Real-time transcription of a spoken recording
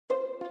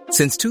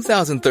Since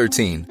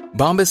 2013,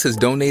 Bombas has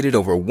donated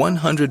over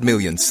 100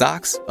 million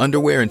socks,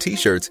 underwear, and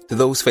T-shirts to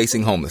those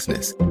facing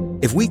homelessness.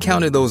 If we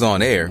counted those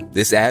on air,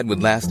 this ad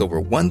would last over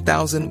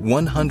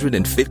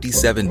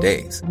 1,157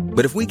 days.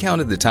 But if we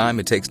counted the time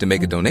it takes to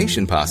make a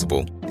donation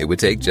possible, it would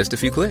take just a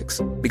few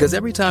clicks. Because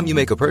every time you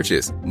make a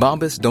purchase,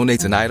 Bombas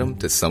donates an item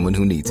to someone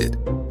who needs it.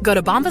 Go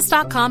to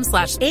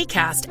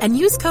bombas.com/ACAST and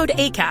use code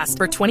ACAST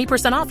for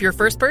 20% off your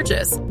first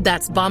purchase.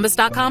 That's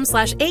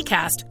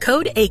bombas.com/ACAST,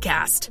 code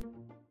ACAST.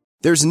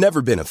 There's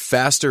never been a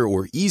faster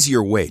or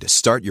easier way to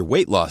start your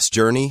weight loss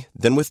journey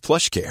than with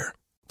PlushCare.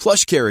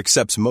 PlushCare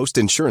accepts most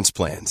insurance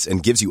plans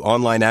and gives you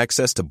online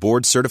access to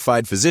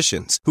board-certified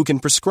physicians who can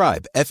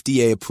prescribe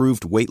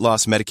FDA-approved weight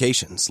loss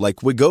medications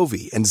like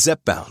Wegovy and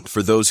Zepbound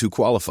for those who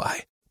qualify.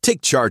 Take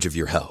charge of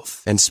your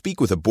health and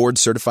speak with a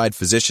board-certified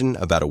physician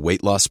about a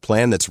weight loss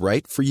plan that's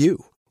right for you.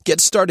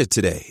 Get started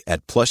today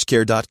at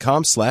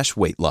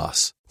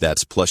plushcare.com/weightloss.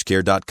 That's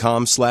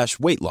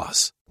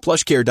plushcare.com/weightloss.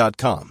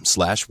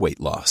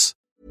 plushcare.com/weightloss.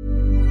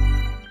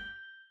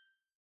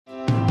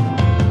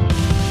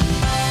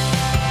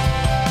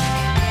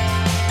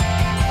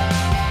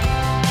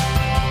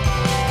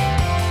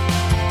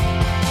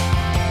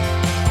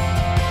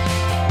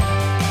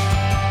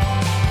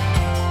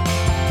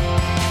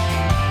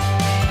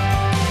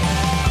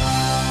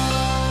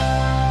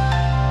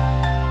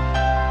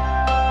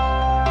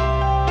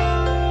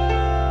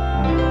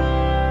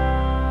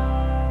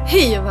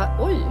 Hej,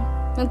 oj.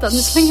 Vänta, nu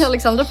slänger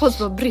Alexandra på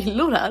sig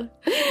brillor här.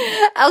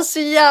 Alltså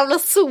jävla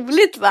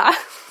soligt, va?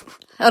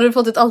 Har du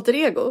fått ett alter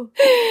ego?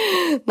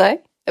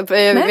 Nej, jag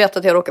vet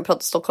att jag råkar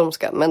prata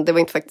stockholmska, men det var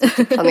inte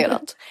faktiskt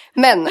planerat.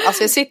 Men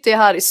alltså jag sitter ju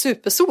här i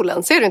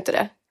supersolen, ser du inte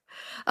det?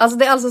 Alltså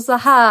det är alltså så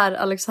här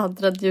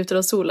Alexandra njuter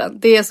av solen.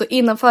 Det är så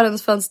innanför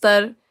hennes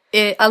fönster,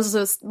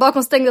 alltså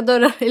bakom stängda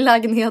dörrar i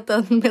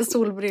lägenheten med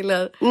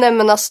solbriller. Nej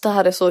men alltså det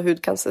här är så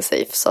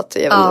hudcancer-safe så att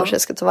jag vet inte var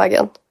jag ska ta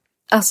vägen.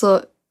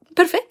 Alltså,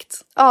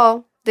 perfekt.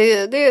 Ja,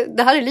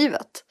 det här är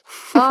livet.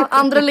 Ja,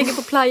 andra ligger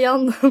på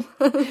playan.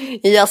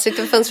 Jag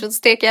sitter på fönstret och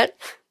steker.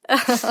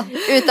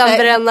 Utan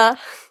bränna.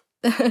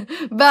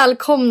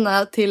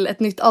 Välkomna till ett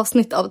nytt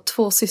avsnitt av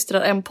Två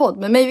systrar en podd.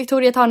 Med mig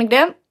Victoria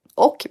Tarnegren.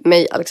 Och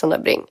mig Alexandra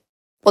Bring.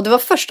 Och det var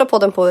första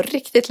podden på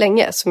riktigt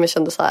länge som jag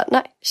kände så här: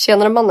 nej,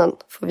 tjenare mannen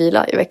får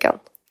vila i veckan.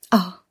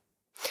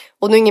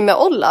 Och nu ingen med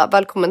Olla,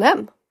 välkommen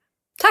hem.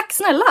 Tack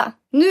snälla,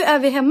 nu är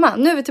vi hemma,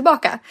 nu är vi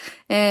tillbaka.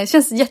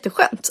 Känns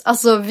jätteskönt.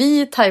 Alltså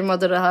vi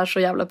tajmade det här så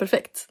jävla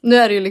perfekt. Nu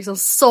är det ju liksom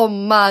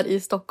sommar i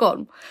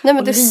Stockholm. Nej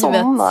men det är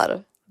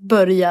sommar.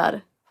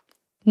 Börjar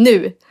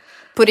nu.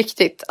 På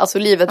riktigt, alltså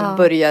livet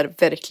börjar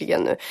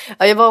verkligen nu.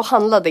 Ja, jag var och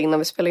handlade innan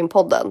vi spelade in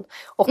podden.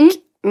 Och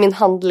min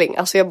handling,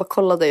 alltså jag bara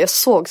kollade, jag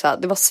såg så här,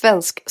 det var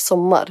svensk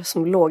sommar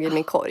som låg i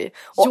min korg.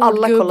 Och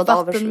alla kollade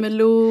av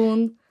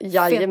vattenmelon,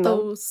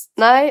 fetaost,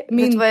 nej,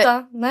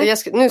 mynta. Nej.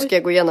 Nu ska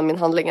jag gå igenom min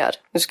handling här.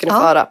 Nu ska ni få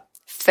höra.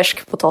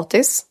 Färsk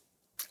potatis.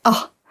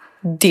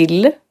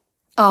 Dill.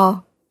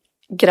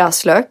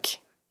 Gräslök.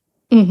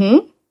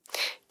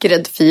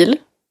 Gräddfil.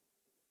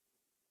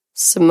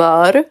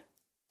 Smör.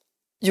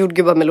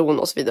 Jordgubbamelon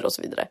och så vidare och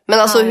så vidare. Men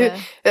alltså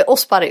och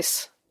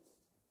sparris.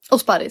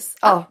 Och sparris.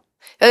 Ja.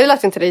 Jag har ju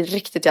lagt in till det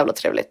riktigt jävla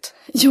trevligt.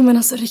 Jo men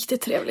alltså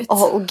riktigt trevligt.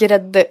 Ja, och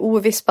grädde,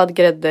 ovispad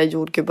grädde,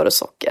 jordgubbar och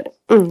socker.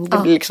 Det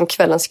blir liksom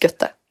kvällens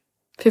götte.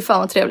 Fy fan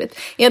vad trevligt.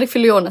 Erik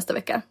fyller ju år nästa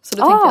vecka. Så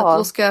då tänkte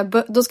jag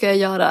att då ska jag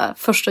göra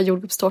första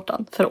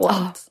jordgubbstårtan för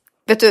året.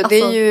 Vet du, det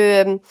är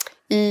ju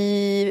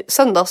i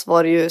söndags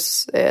var det ju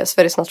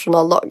Sveriges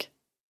nationaldag.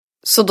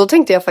 Så då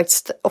tänkte jag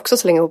faktiskt också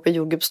slänga ihop en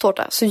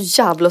jordgubbstårta. Så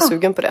jävla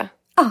sugen på det.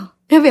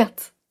 Jag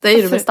vet. Det är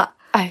ju det bästa.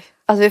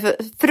 Alltså jag är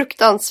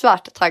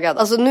fruktansvärt taggad.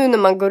 Alltså nu när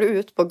man går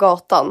ut på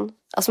gatan.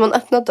 Alltså man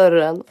öppnar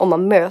dörren och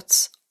man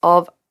möts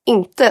av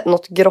inte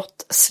något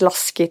grått,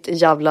 slaskigt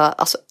jävla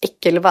alltså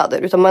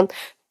äckelväder. Utan man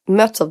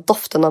möts av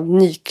doften av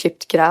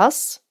nyklippt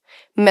gräs.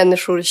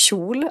 Människor i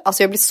kjol.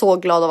 Alltså jag blir så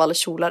glad av alla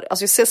kjolar.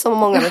 Alltså jag ser så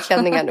många med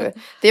klänningar nu.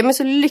 Det är mig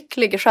så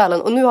lycklig i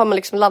själen. Och nu har man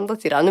liksom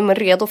landat i det här. Nu är man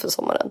redo för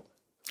sommaren.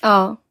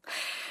 Ja.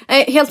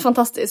 Helt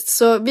fantastiskt.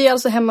 Så vi är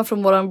alltså hemma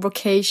från våran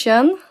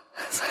vacation.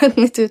 Ett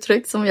nytt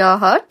uttryck som jag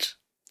har hört.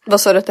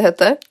 Vad sa du att det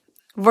hette?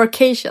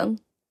 Vacation.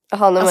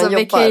 Jaha, när man jobbar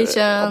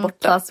vacation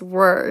borta. plus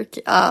work.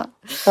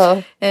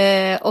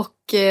 Och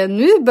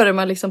nu börjar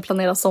man liksom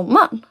planera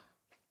sommaren.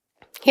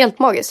 Helt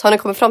magiskt. Har ni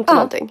kommit fram till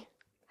någonting?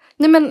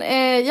 Nej men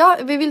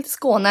vi vill till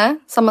Skåne.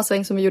 Samma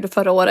sväng som vi gjorde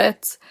förra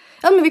året.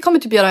 Ja men vi kommer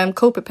typ göra en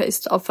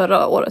copy-paste av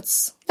förra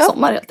årets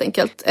sommar helt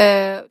enkelt.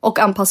 Och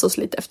anpassa oss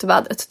lite efter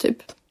vädret typ.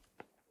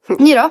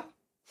 Ni då?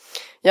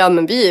 Ja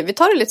men vi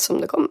tar det lite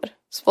som det kommer.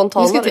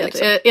 Spontant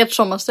liksom. Ert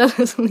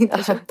sommarställe som ni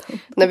inte köpt.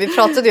 Nej, vi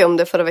pratade ju om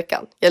det förra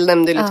veckan. Jag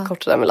nämnde ju lite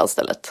kort det där med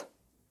landstället.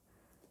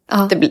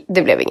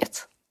 Det blev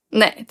inget.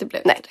 Nej, det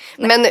blev inte.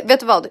 Men vet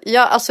du vad?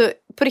 Alltså,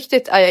 på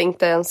riktigt är jag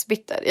inte ens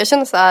bitter. Jag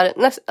känner så här,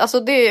 alltså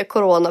det är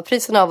corona.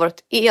 Priserna har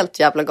varit helt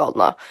jävla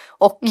galna.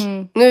 Och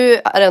nu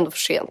är det ändå för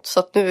sent. Så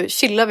att nu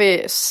chillar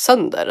vi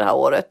sönder det här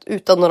året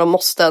utan några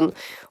måsten.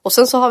 Och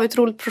sen så har vi ett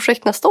roligt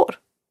projekt nästa år.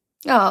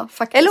 Ja,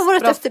 faktiskt. Eller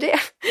året bra. efter det.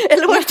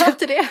 Eller året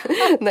efter det.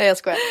 Nej, jag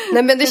skojar.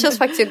 Nej, men det känns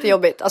faktiskt inte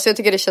jobbigt. Alltså jag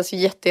tycker det känns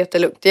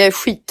jättelugnt. Jag är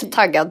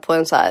skittaggad på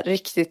en så här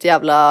riktigt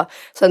jävla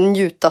så här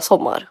njuta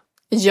sommar.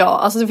 Ja,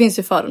 alltså det finns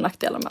ju för- och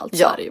nackdelar med allt.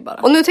 Så är det ju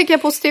bara. Och nu tänker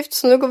jag positivt,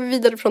 så nu går vi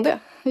vidare från det.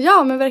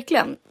 Ja, men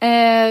verkligen.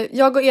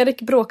 Jag och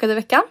Erik bråkade i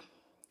veckan.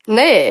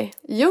 Nej.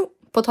 Jo,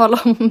 på tal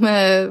om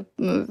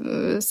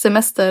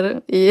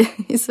semester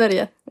i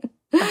Sverige.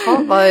 Jaha,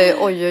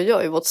 oj,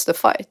 what's the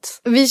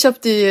fight? Vi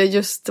köpte ju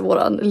just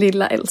våran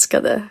lilla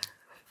älskade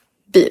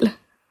bil.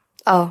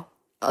 Ja.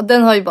 Ja,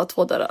 den har ju bara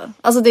 2 dörrar.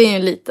 Alltså det är ju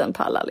en liten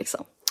pärla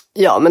liksom.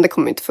 Ja, men det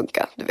kommer inte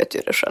funka. Du vet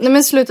ju det själv. Nej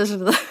men sluta.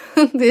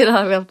 Det är det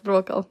här vi har haft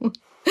bråk om.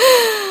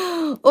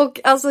 Och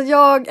alltså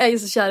jag är ju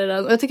så kär i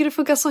den. Och jag tycker det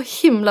funkar så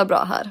himla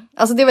bra här.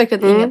 Alltså det är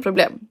verkligen inga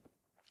problem.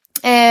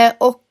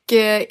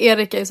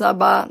 Erik är ju så här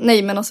bara,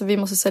 nej men alltså vi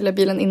måste sälja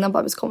bilen innan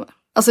Babis kommer.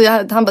 Alltså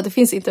han bara, det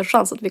finns inte en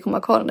chans att vi kommer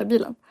ha kvar den där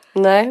bilen.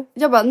 Nej.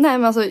 Jag bara, nej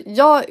men alltså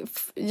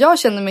jag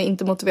känner mig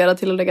inte motiverad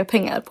till att lägga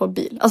pengar på en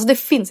bil. Alltså det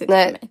finns inte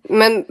för mig.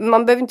 Men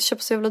man behöver inte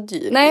köpa så jävla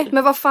dyr Nej, bil.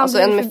 men vad fan. Alltså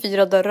en med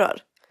 4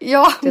 dörrar.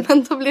 Ja,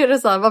 men då blir det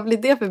så här, vad blir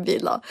det för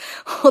bil då?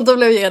 Och då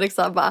blev Erik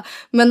så här bara,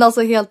 men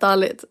alltså helt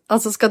ärligt,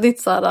 alltså ska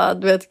ditt så här,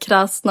 du vet,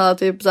 kräsna,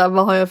 typ så här,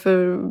 vad har jag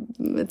för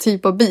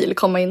typ av bil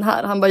komma in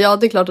här? Han bara, ja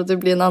det är klart att det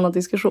blir en annan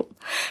diskussion.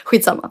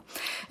 Skitsamma.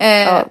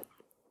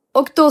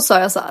 Och då sa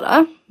jag så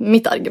här,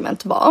 mitt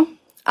argument var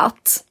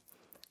att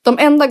de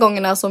enda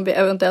gångerna som vi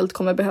eventuellt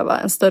kommer behöva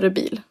en större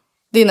bil,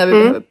 det är när vi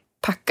behöver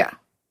packa.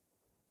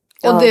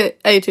 Och det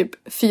är ju typ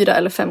 4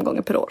 eller 5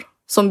 gånger per år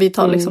som vi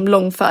tar liksom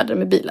långfärder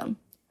med bilen.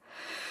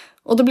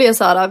 Och då blir det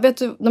så här, vet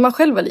du, när man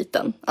själv var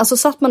liten, alltså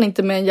satt man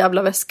inte med en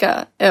jävla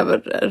väska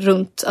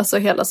runt alltså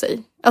hela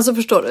sig. Alltså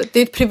förstår du, det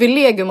är ett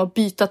privilegium att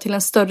byta till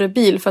en större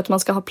bil för att man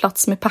ska ha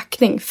plats med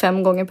packning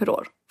 5 gånger per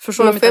år.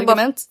 Förstår du mitt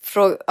argument?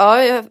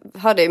 Ja, jag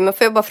hör dig, men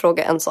får jag bara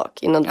fråga en sak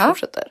innan du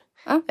fortsätter?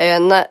 Ja.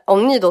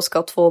 Om ni då ska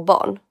ha 2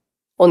 barn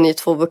och ni är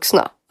 2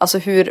 vuxna, alltså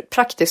hur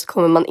praktiskt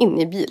kommer man in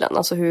i bilen?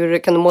 Alltså hur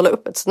kan du måla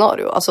upp ett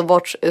scenario? Alltså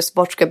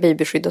vart ska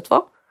babyskyddet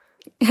vara?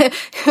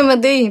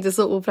 Men det är inte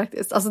så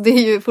opraktiskt. Alltså det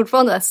är ju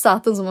fortfarande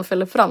säten som man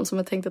fäller fram som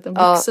är tänkt att en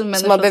vuxen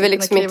människa. Så man behöver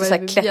liksom inte så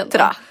här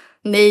klättra.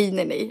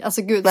 Nej.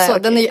 Alltså gud, nej, så,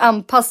 okay. Den är ju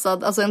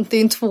anpassad. Alltså det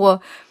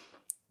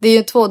är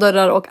ju 2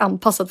 dörrar och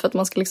anpassad för att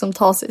man ska liksom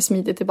ta sig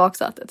smidigt till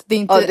baksätet. Det är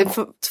inte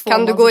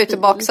kan du gå i till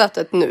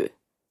baksätet nu?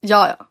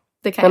 Ja,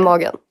 det kan med jag.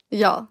 magen?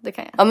 Ja, det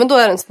kan jag. Ja, men då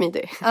är den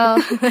smidig. Ja,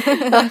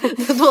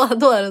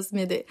 då är den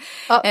smidig.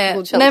 Ja,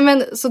 nej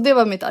men så det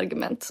var mitt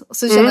argument.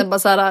 Så känner jag bara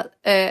så här,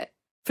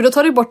 för då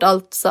tar du bort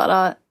allt så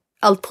här,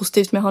 allt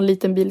positivt med att ha en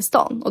liten bil i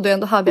stan. Och det är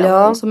ändå här vi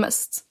använder som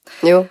mest.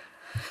 Jo.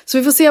 Så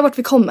vi får se vart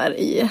vi kommer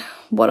i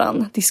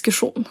våran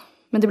diskussion.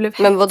 Men det blev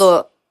Men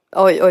vadå?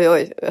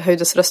 Oj.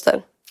 Höjdes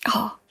röster?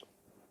 Ja.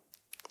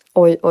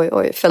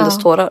 Oj.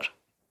 Fälldes tårar?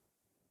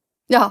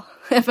 Ja,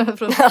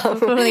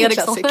 från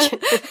Eriksson.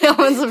 Ja,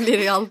 men så blir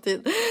det ju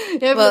alltid.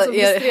 Jag är så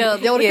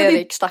frustrerad.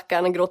 Erik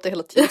stackaren gråter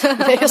hela tiden.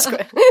 Nej, jag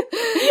skojar.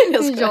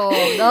 Ja,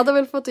 det hade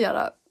väl fått att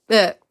göra.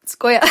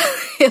 Skoja.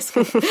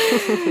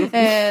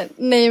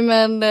 Nej,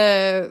 men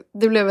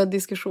det blev en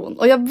diskussion.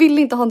 Och jag vill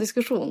inte ha en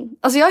diskussion.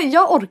 Alltså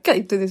jag orkar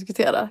inte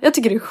diskutera. Jag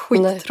tycker det är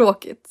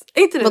skittråkigt.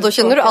 Men då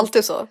känner du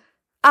alltid så?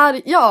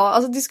 Ja,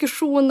 alltså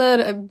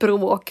diskussioner,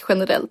 bråk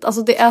generellt.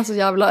 Alltså det är så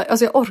jävla...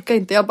 Alltså jag orkar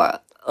inte, jag bara...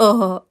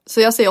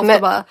 Så jag säger ofta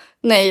bara,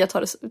 nej jag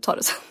tar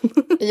det sen.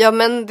 Ja,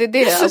 men det är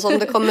det. Alltså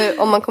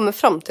om man kommer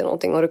fram till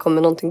någonting och det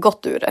kommer någonting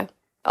gott ur det.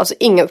 Alltså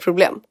inga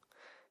problem.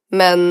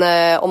 Men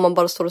om man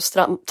bara står och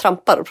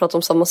trampar och pratar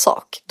om samma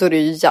sak, då är det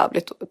ju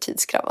jävligt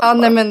tidskrävande. Ja,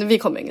 nej men vi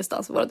kommer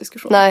ingenstans i våra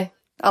diskussioner. Nej.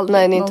 Aldrig,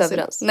 nej, ni är inte någonsin.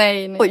 överens.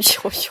 Nej. Oj.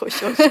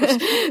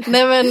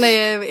 Nej men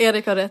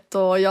Erik har rätt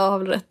och jag har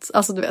väl rätt.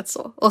 Alltså du vet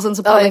så. Och sen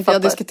så pallar inte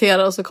jag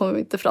diskutera och så kommer vi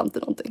inte fram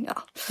till någonting.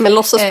 Ja. Men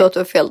låtsas du att du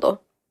är fel då?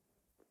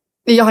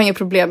 Jag har inga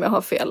problem med att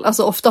ha fel.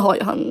 Alltså ofta har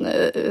ju han...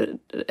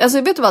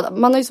 Alltså vet du vad?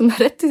 Man har ju som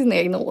rätt till sina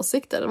egna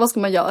åsikter. Vad ska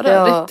man göra?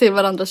 Ja. Rätt till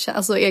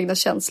varandras egna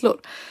känslor.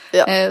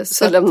 Ja,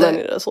 så lämnar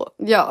ni det så.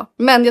 Ja,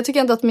 men jag tycker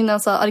ändå att mina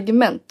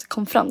argument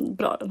kom fram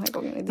bra den här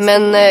gången.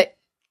 Men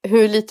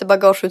hur lite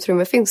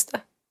bagageutrymme finns det?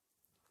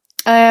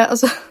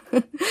 Alltså,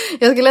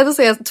 jag skulle ändå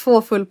säga att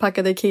 2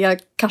 fullpackade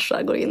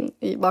Ikea-kassar går in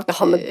i bak.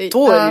 Jaha, men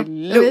då är det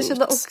lugnt. Jag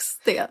kände också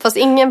det. Fast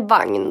ingen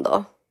vagn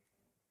då?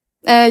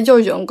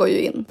 Jojon går ju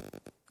in.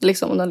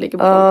 Liksom om den ligger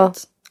på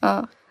golvet.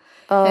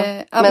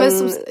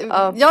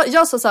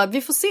 Jag sa så här,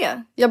 vi får se.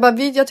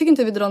 Jag tycker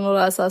inte vi drar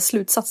några så här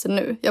slutsatser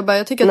nu.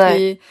 Jag tycker att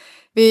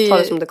vi tar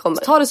det som det kommer.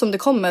 Tar det som det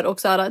kommer och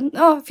så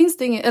här, finns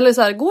det inget, eller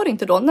så här, går det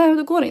inte då? Nej,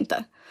 det går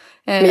inte.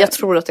 Men jag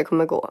tror att det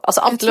kommer gå.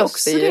 Alltså allt löser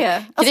sig ju.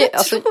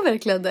 Jag tror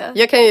verkligen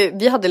det.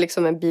 Vi hade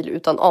liksom en bil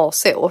utan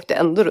AC och åkte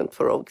ändå runt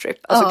på roadtrip.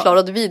 Alltså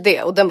klarade vi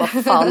det? Och den var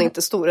fan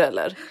inte stor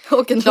heller.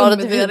 Och en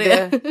klarade hund vi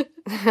det?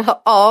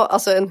 Ja,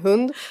 alltså en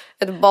hund.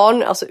 Ett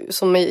barn alltså,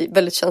 som är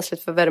väldigt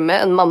känsligt för värme.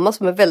 En mamma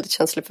som är väldigt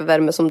känslig för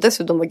värme. Som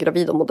dessutom var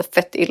gravid och mådde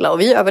fett illa.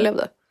 Och vi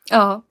överlevde.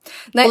 Ja.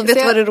 Nej, och vet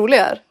du vad det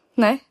roliga är?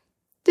 Nej.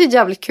 Det är ett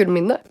jävligt kul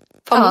minne.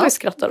 Fan vad du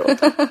skrattar åt.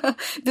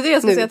 Det är det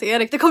jag ska säga till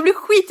Erik. Det kommer bli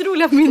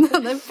skitroliga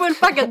minnen. En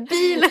fullpackad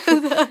bil.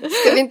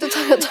 Ska vi inte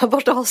ta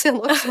bort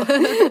AC'n också?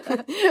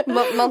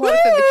 Man har det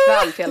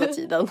för bekvämt hela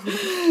tiden.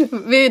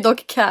 Vi är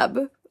dock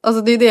cab.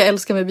 Alltså det är det jag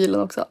älskar med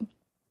bilen också.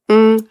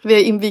 Vi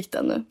är invigt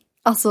den nu.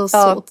 Alltså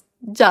så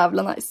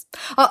jävla nice.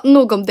 Ja,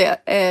 nog om det.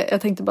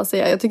 Jag tänkte bara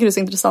säga, jag tycker det är så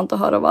intressant att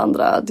höra vad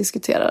andra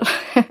diskuterar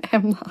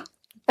hemma.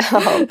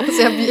 Ja.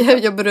 Så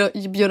jag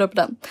bjuder upp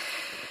den.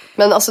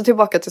 Men alltså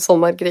tillbaka till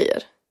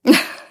sommargrejer.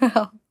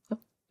 Ja.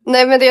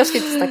 Nej men jag ska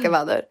inte snacka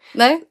väder.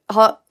 Nej.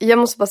 Jag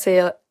måste bara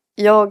säga,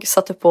 jag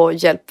satte på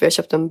hjälp. Jag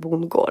köpte en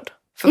bondgård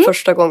för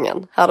första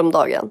gången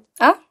häromdagen.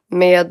 Ja.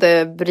 Med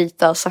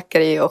Brita,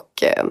 Zachary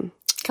och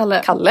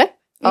Kalle.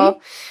 Ja.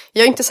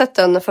 Jag har inte sett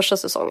den första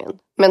säsongen.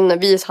 Men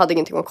vi hade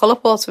ingenting att kolla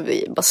på så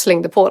vi bara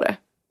slängde på det.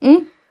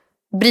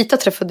 Brita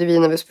träffade vi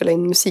när vi spelade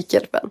in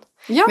Musikhjälpen.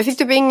 Ja. Vi fick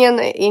typ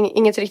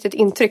inget riktigt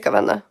intryck av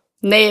henne.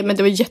 Nej men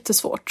det var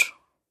jättesvårt.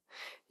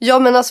 Ja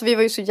men alltså vi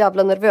var ju så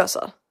jävla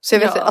nervösa. Så jag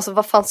vet inte, alltså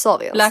vad fan sa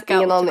vi ens? Blackout,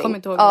 ingen aning. Jag kommer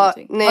inte ihåg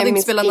någonting. Nej, hade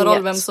inte spelat någon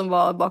roll vem som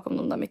var bakom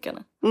de där mickarna.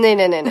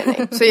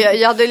 Nej. Så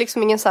jag hade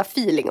liksom ingen så här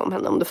feeling om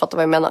henne om du fattar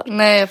vad jag menar.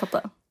 Nej jag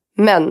fattar.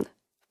 Men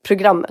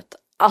programmet,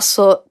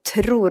 alltså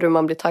tror du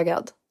man blir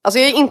taggad? Alltså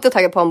jag är inte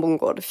taggad på en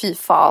bondgård. Fy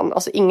fan.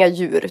 Alltså inga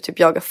djur. Typ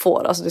jaga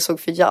får. Alltså det såg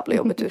för jävla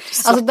jobbigt ut.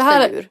 Alltså det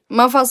här,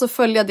 man får alltså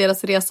följa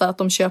deras resa att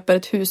de köper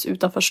ett hus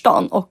utanför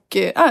stan. Och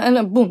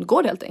en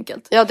bondgård helt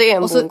enkelt. Ja det är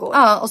en bondgård.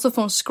 Och så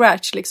från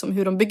scratch liksom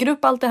hur de bygger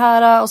upp allt det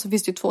här. Och så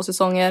finns det ju 2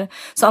 säsonger.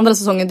 Så andra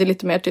säsongen det är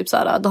lite mer typ så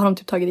här. Då har de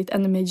typ tagit dit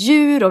ännu mer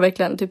djur. Och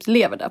verkligen typ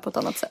lever där på ett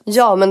annat sätt.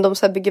 Ja men de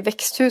så här bygger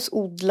växthus,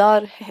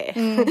 odlar.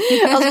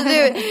 Alltså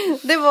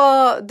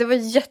det var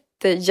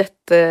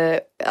jätte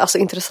alltså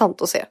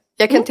intressant att se.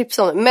 Jag kan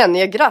tipsa om det, men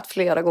jag grät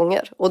flera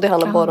gånger. Och det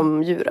handlar bara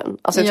om djuren.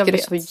 Alltså jag tycker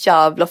det är så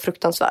jävla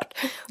fruktansvärt.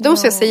 Det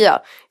måste jag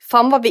säga.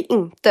 Fan vad vi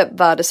inte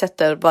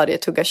värdesätter varje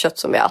tugga kött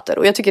som vi äter.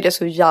 Och jag tycker det är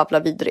så jävla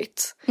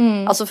vidrigt.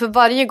 Alltså för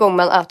varje gång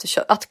man äter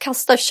kött. Att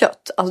kasta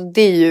kött, alltså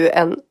det är ju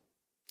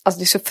alltså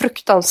det är så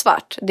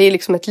fruktansvärt. Det är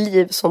liksom ett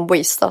liv som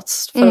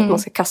wastats för att man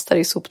ska kasta det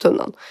i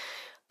soptunnan.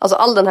 Alltså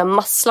all den här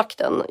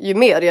masslakten, ju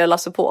mer jag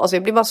läser på, alltså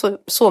jag blir bara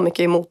så mycket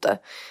emot det.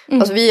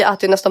 Alltså vi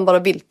äter ju nästan bara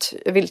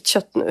vilt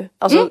kött nu.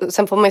 Alltså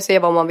sen får man ju se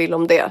vad man vill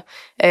om det.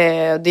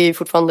 Det är ju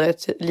fortfarande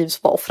ett liv som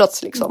har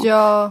offrats liksom.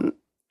 Ja.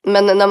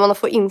 Men när man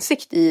får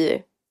insikt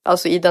i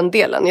den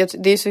delen,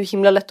 det är så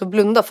himla lätt att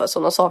blunda för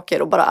sådana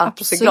saker och bara äta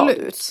och se glad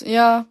ut.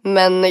 Ja.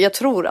 Men jag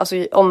tror, alltså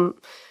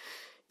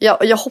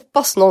jag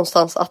hoppas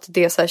någonstans att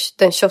det är så här,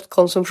 den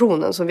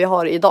köttkonsumtionen som vi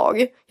har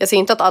idag. Jag säger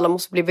inte att alla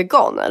måste bli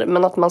veganer.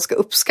 Men att man ska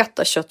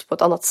uppskatta kött på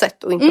ett annat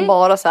sätt. Och inte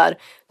bara så här,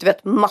 du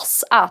vet,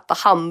 massäta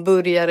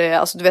hamburgare.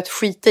 Alltså du vet,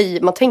 skita i.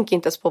 Man tänker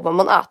inte ens på vad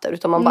man äter.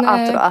 Utan man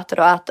bara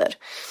äter.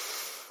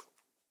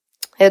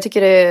 Jag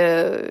tycker det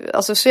är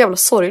alltså, så jävla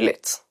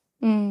sorgligt.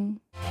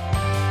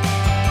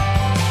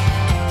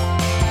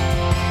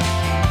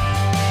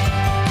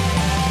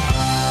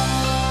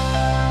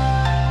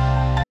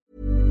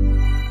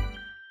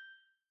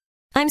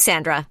 I'm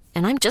Sandra,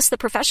 and I'm just the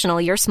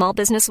professional your small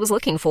business was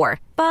looking for.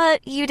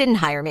 But you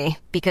didn't hire me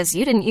because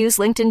you didn't use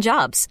LinkedIn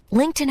Jobs.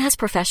 LinkedIn has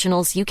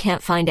professionals you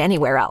can't find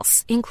anywhere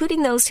else,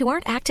 including those who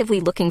aren't actively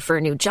looking for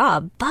a new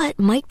job, but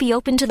might be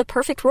open to the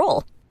perfect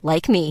role,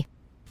 like me.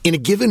 In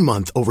a given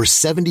month, over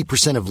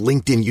 70% of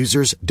LinkedIn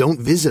users don't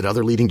visit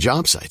other leading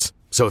job sites.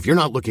 So if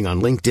you're not looking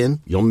on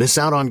LinkedIn, you'll miss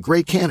out on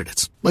great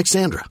candidates, like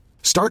Sandra.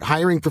 Start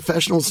hiring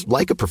professionals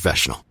like a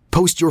professional.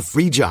 Post your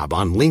free job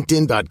on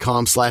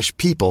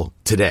linkedin.com/people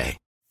today.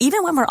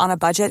 Even when we're on a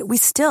budget, we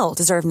still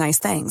deserve nice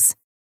things.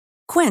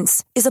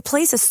 Quince is a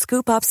place to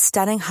scoop up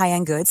stunning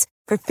high-end goods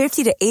for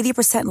 50 to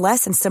 80%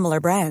 less than similar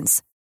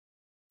brands.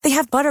 They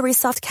have buttery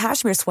soft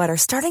cashmere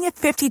sweaters starting at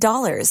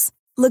 $50,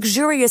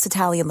 luxurious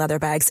Italian leather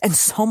bags, and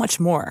so much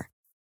more.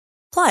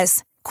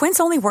 Plus,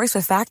 Quince only works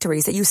with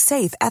factories that use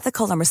safe,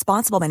 ethical, and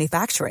responsible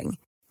manufacturing.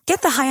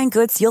 Get the high-end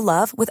goods you'll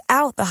love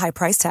without the high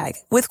price tag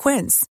with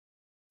Quince.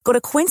 Go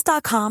to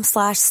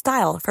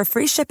quince.com/style for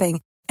free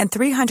shipping and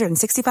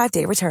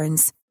 365-day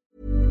returns.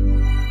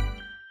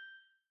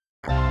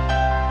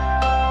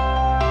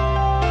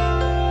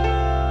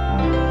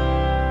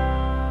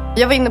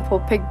 Jag var inne på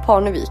Peg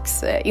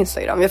Parneviks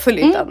Instagram. Jag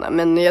följer inte henne,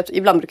 men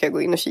ibland brukar jag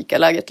gå in och kika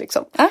läget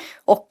liksom.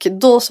 Och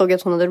då såg jag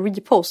att hon hade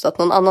repostat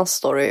någon annan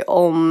story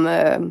om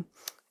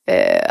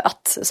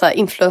att så här,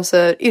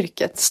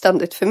 influenceryrket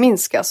ständigt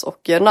förminskas och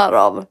gör narr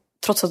av,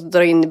 trots att det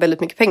drar in väldigt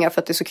mycket pengar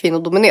för att det är så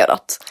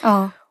kvinnodominerat.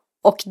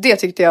 Och det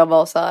tyckte jag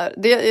var så här,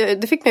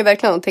 det fick mig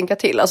verkligen att tänka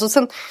till. Alltså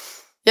sen,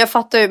 jag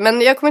fattar ju,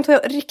 men jag kommer inte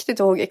riktigt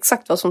ihåg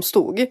exakt vad som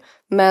stod.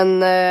 Men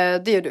det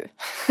är du.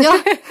 Ja,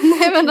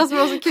 nej men det som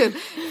var så kul.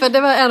 För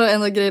det var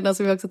en av grejerna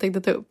som jag också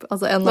tänkte ta upp.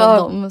 Alltså en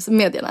av de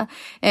medierna.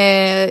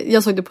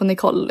 Jag såg det på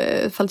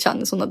Nicole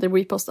Falciani som hade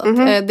repostat.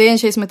 Det är en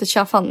tjej som heter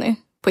Chafanny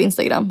på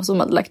Instagram som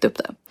hade lagt upp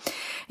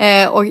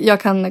det. Och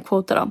jag kan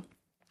quota då.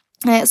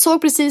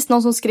 Såg precis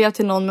någon som skrev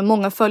till någon med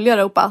många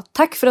följare och bara,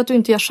 tack för att du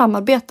inte gör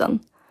samarbeten.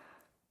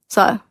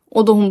 Så här.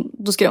 Och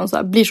då skrev hon så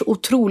här, blir så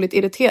otroligt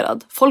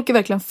irriterad. Folk är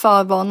verkligen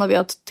för vana vid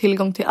att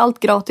tillgång till allt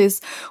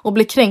gratis och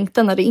blir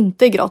kränkta när det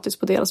inte är gratis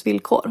på deras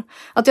villkor.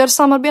 Att göra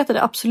samarbete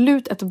är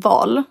absolut ett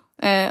val.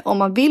 Om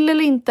man vill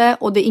eller inte,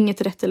 och det är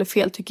inget rätt eller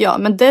fel tycker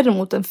jag. Men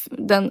däremot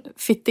den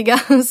fittiga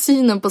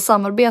synen på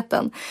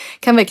samarbeten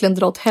kan verkligen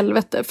dra åt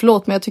helvete.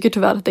 Förlåt, men jag tycker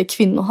tyvärr att det är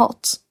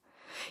kvinnohat.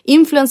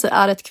 Influencer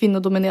är ett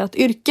kvinnodominerat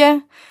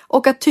yrke,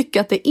 och att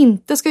tycka att det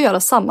inte ska göra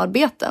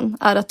samarbeten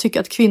är att tycka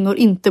att kvinnor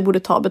inte borde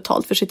ta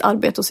betalt för sitt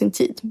arbete och sin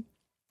tid.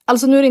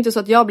 Alltså nu är det inte så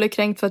att jag blir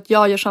kränkt för att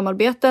jag gör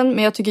samarbeten,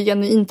 men jag tycker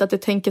genuint att det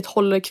tänket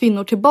håller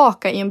kvinnor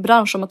tillbaka i en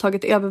bransch som har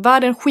tagit över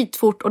världen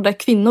skitfort och där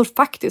kvinnor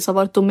faktiskt har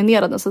varit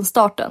dominerande sedan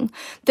starten.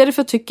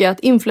 Därför tycker jag att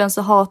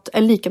influencerhat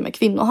är lika med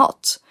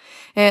kvinnohat.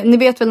 Ni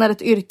vet väl när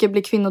ett yrke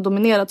blir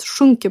kvinnodominerat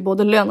sjunker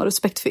både lön och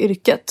respekt för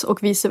yrket,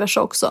 och vice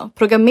versa också.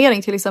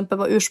 Programmering till exempel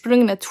var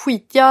ursprungligen ett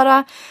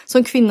skitgöra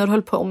som kvinnor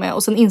höll på med,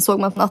 och sen insåg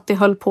man att det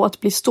höll på att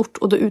bli stort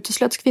och då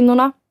uteslöts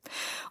kvinnorna.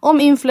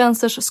 Om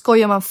influencers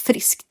skojar man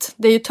friskt.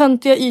 Det är ju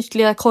töntiga,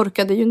 ytliga,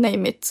 korkade, you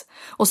name it.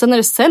 Och sen är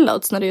det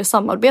sellouts när det är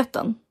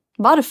samarbeten.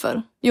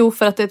 Varför? Jo,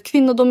 för att det är ett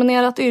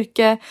kvinnodominerat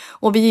yrke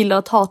och vi gillar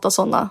att hata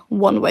sådana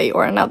one way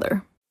or another.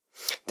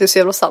 Det är så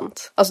jävla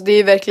sant. Alltså det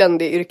är verkligen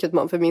det yrket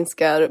man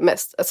förminskar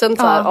mest. Sen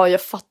så här, ja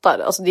jag fattar.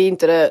 Alltså det är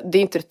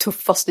inte det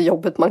tuffaste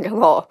jobbet man kan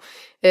ha.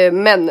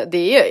 Men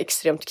det är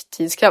extremt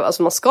tidskrävande.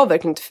 Alltså man ska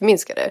verkligen inte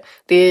förminska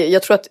det.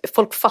 Jag tror att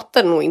folk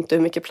fattar nog inte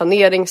hur mycket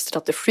planering,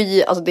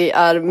 strategi. Alltså det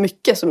är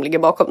mycket som ligger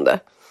bakom det.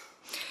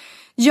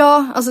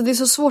 Ja, alltså det är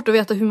så svårt att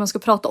veta hur man ska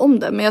prata om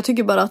det. Men jag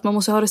tycker bara att man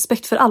måste ha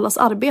respekt för allas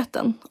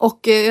arbeten.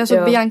 Och jag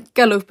såg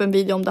Bianca la upp en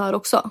video om det här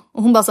också.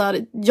 Och hon bara så här,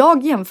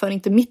 jag jämför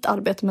inte mitt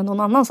arbete med någon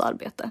annans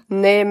arbete.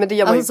 Nej, men det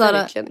gör man alltså, ju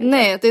verkligen inte.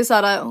 Nej, det är så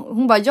här,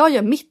 hon bara, jag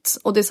gör mitt.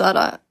 Och det är så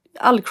här,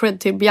 all cred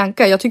till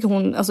Bianca. Jag tycker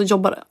hon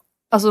jobbar...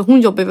 Alltså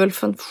hon jobbar väl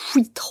för en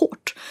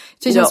skithårt.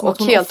 Det känns som att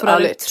hon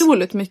offrar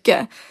otroligt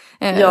mycket.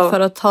 För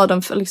att ha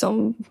den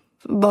liksom,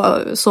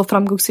 vara så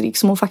framgångsrik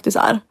som hon faktiskt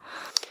är.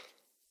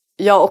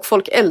 Ja, och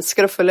folk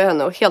älskar att följa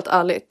henne, och helt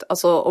ärligt,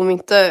 alltså om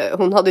inte,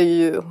 hon hade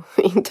ju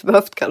inte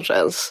behövt kanske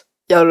ens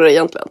göra det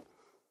egentligen.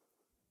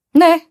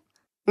 Nej.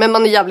 Men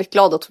man är jävligt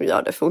glad att hon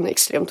gör det, för hon är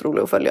extremt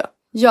rolig att följa.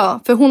 Ja,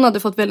 för hon hade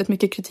fått väldigt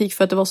mycket kritik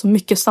för att det var så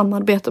mycket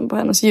samarbeten på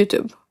hennes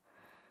YouTube.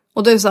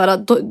 Och det är så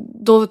här,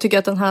 då tycker jag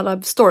att den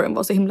här storyn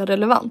var så himla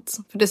relevant.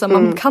 För det är så här,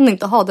 man kan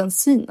inte ha den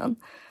synen.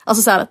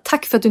 Alltså så här,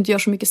 tack för att du inte gör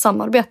så mycket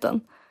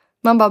samarbeten.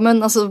 Man bara,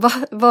 men alltså,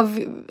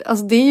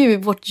 alltså det är ju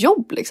vårt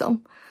jobb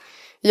liksom.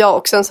 Ja,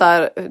 och sen så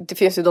här, det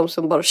finns ju de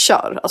som bara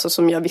kör, alltså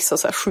som gör vissa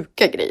så här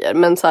sjuka grejer.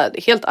 Men så här,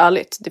 helt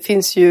ärligt, det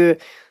finns ju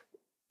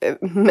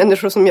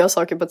människor som gör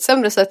saker på ett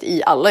sämre sätt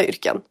i alla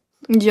yrken.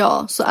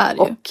 Ja, så är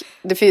det ju.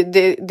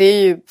 Och det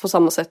är ju på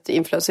samma sätt i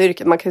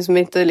influenceryrket. Man kan ju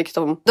inte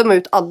liksom döma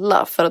ut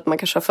alla för att man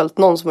kanske har följt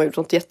någon som har gjort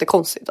något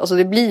jättekonstigt. Alltså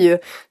det blir ju,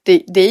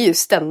 det är ju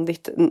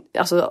ständigt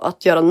alltså,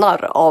 att göra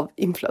narr av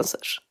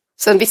influencers.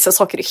 Sen vissa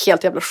saker är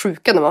helt jävla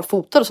sjuka när man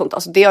fotar och sånt.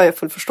 Alltså det har jag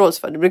full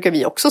förståelse för. Det brukar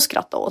vi också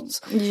skratta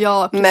åt.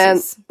 Ja,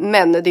 precis.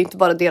 Men det är inte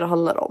bara det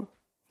handlar om.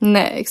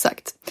 Nej,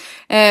 exakt.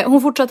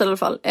 Hon fortsätter i alla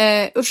fall.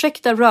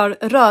 Ursäkta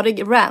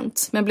rörig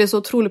rant, men blev så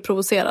otroligt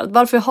provocerad.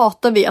 Varför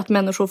hatar vi att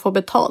människor får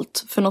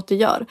betalt för något de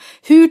gör?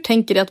 Hur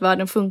tänker de att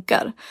världen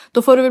funkar?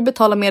 Då får du väl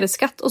betala mer i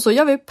skatt, och så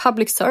gör vi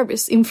public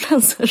service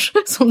influencers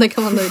som det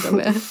kan vara nöjda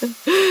med.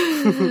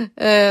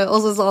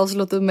 Och så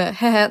avslutar du med,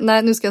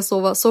 nej nu ska jag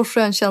sova. Så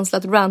skön känsla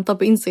att ranta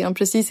på Instagram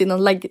precis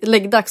innan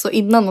läggdags och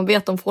innan man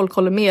vet om folk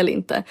håller med eller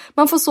inte.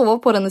 Man får sova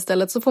på den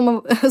istället, så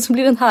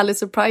blir det en härlig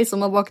surprise om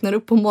man vaknar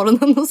upp på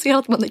morgonen och ser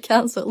att man är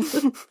cancelled.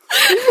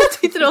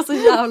 Jag tyckte det var så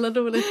jävla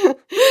roligt.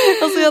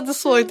 Alltså jag hade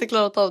så inte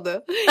klarat av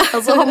det.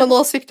 Alltså har man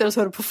åsikter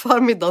så är det på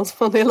förmiddagen så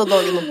man hela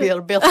dagen och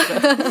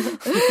bearbetar det.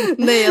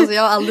 Nej, alltså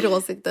jag har aldrig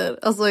åsikter.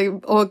 Alltså,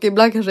 och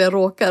ibland kanske jag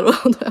råkar och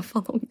då är jag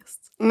fan ångest.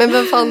 Men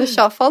vem fan är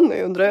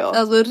Tja-Fanny undrar jag?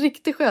 Alltså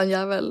riktigt skön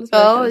jävel.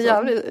 Ja,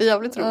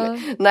 jävligt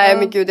rolig. Nej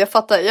men gud, jag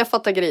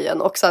fattar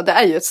grejen. Och så här, det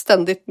är ju ett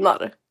ständigt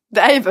narr.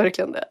 Det är ju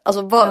verkligen det.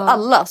 Alltså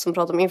alla som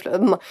pratar om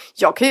influencer.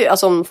 Jag kan ju,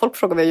 alltså om folk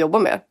frågar vad jag jobbar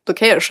med, då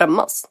kan jag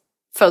skämmas.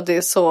 För att det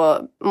är så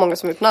många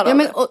som utnarrar. Ja,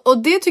 men, och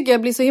det tycker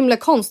jag blir så himla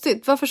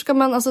konstigt. Varför ska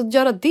man alltså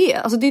göra det?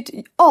 Alltså det är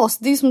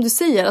det är som du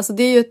säger. Alltså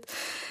det är ju ett...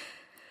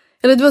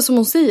 Eller det var som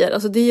hon säger.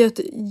 Alltså det är ju ett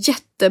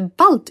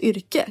jätteballt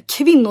yrke.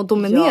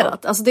 Kvinnodominerat.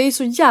 Ja. Alltså det är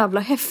så jävla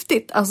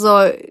häftigt.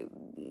 Alltså...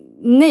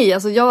 Nej,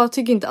 alltså jag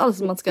tycker inte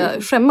alls att man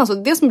ska skämmas. Och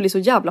det som blir så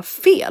jävla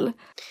fel.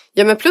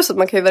 Ja, men plus att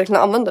man kan ju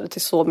verkligen använda det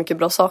till så mycket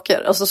bra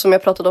saker. Alltså som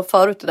jag pratade om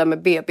förut, det där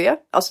med BB.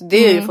 Alltså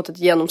det har ju fått ett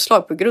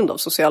genomslag på grund av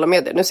sociala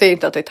medier. Nu säger jag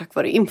inte att det är tack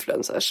vare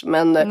influencers.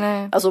 Men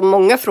alltså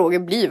många frågor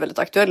blir väldigt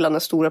aktuella när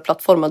stora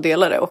plattformar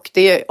delar det. Och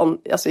det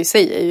alltså i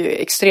sig är ju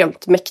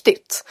extremt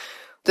mäktigt.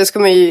 Det ska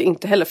man ju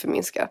inte heller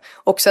förminska.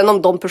 Och sen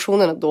om de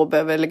personerna då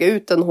behöver lägga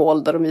ut en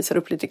hål där de visar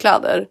upp lite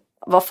kläder.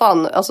 Vad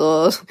fan,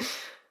 alltså...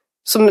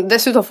 Som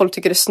dessutom folk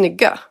tycker är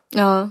snygga.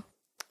 Ja.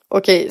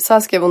 Okej, så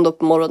här skrev hon då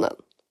på morgonen.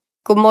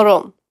 God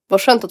morgon.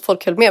 Vad skönt att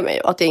folk höll med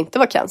mig och att jag inte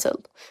var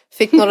cancelled.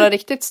 Fick några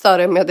riktigt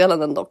större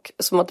meddelanden dock.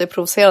 Som att det är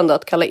provocerande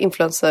att kalla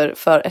influencer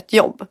för ett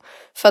jobb.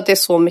 För att det är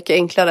så mycket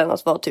enklare än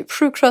att vara typ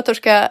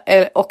sjuksköterska.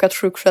 Och att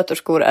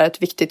sjuksköterskor är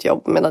ett viktigt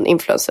jobb medan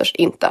influencers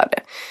inte är det.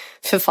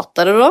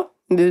 Författare då?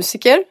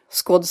 Musiker?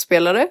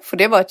 Skådespelare? Får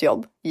det vara ett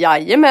jobb?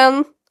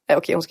 Jajamän.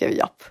 Okej, hon skrev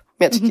japp.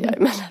 Men jag tyckte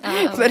jajamän.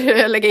 Börjar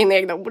jag lägga in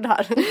egna ord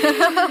här.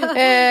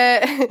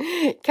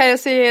 Kan jag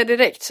säga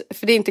direkt?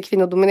 För det är inte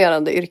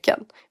kvinnodominerande yrken.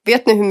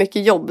 Vet ni hur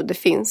mycket jobb det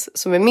finns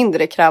som är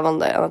mindre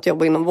krävande än att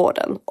jobba inom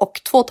vården?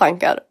 Och 2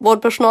 tankar.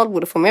 Vårdpersonal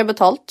borde få mer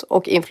betalt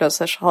och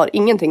influencers har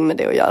ingenting med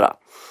det att göra.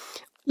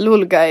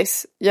 Lol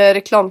guys, jag är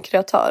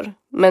reklamkreatör.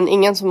 Men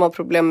ingen som har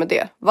problem med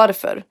det.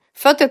 Varför?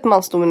 För att det är ett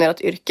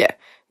mansdominerat yrke.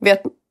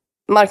 Vet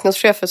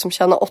marknadschefer som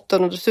tjänar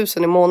 800 000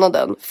 i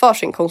månaden för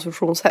sin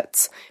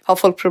konsumtionshets. Har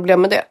folk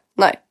problem med det?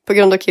 Nej, på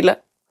grund av kille.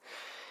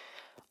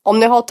 Om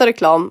ni hatar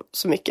reklam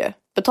så mycket,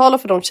 betala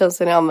för de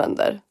tjänster ni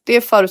använder. Det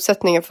är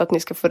förutsättningen för att ni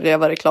ska få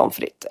leva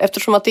reklamfritt.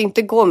 Eftersom att det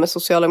inte går med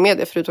sociala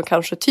medier förutom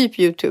kanske typ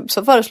YouTube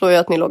så föreslår jag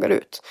att ni loggar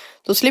ut.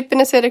 Då slipper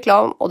ni se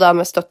reklam och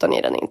därmed stöttar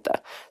ni den inte.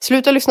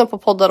 Sluta lyssna på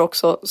poddar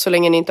också så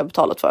länge ni inte har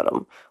betalat för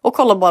dem. Och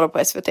kolla bara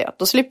på SVT.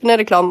 Då slipper ni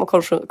reklam och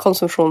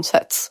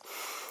konsumtionshets.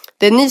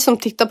 Det är ni som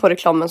tittar på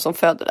reklamen som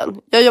föder den.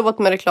 Jag har jobbat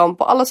med reklam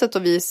på alla sätt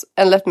och vis.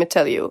 And let me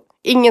tell you.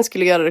 Ingen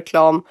skulle göra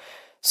reklam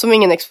som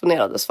ingen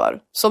exponerades för.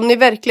 Så om ni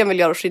verkligen vill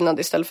göra skillnad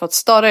istället för att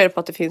störa er på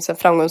att det finns en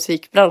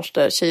framgångsrik bransch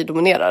där tjejer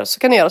dominerar. Så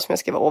kan ni göra som jag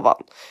skrev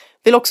ovan.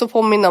 Vill också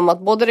påminna om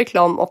att både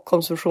reklam och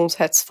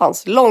konsumtionshets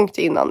fanns långt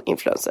innan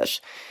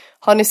influencers.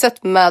 Har ni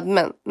sett Mad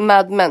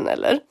Men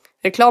eller?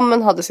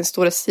 Reklamen hade sin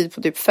stora tid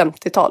på typ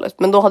 50-talet.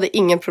 Men då hade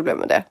ingen problem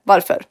med det.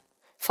 Varför?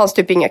 Fanns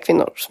typ inga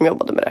kvinnor som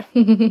jobbade med det.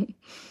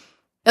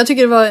 Jag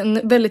tycker det var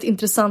en väldigt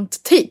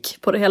intressant take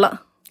på det hela.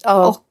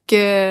 Ja. Och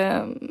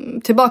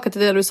tillbaka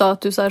till det du sa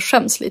att du så här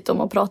skäms lite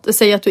om att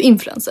säga att du är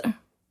influencer.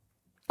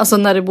 Alltså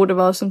när det borde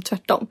vara som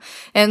tvärtom.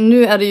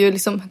 Nu är det ju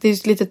liksom, det är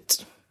ett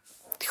litet,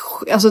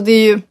 alltså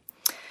det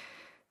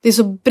är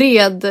så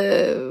bred,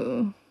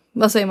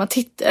 vad säger man,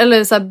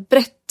 eller så här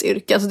brett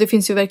yrke. Alltså det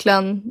finns ju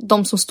verkligen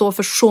de som står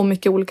för så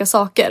mycket olika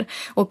saker.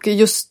 Och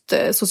just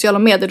sociala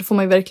medier, då får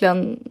man ju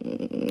verkligen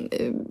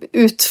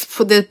ut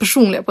på det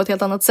personliga på ett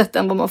helt annat sätt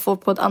än vad man får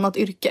på ett annat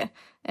yrke.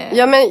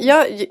 Ja, men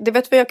det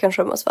vet vad jag kan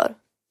skämmas för.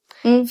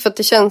 För att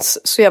det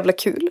känns så jävla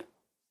kul.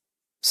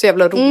 Så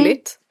jävla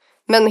roligt.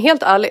 Men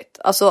helt ärligt,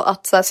 alltså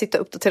att så här, sitta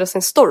och uppdatera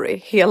sin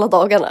story hela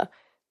dagarna.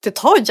 Det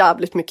tar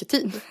jävligt mycket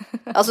tid.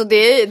 Alltså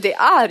det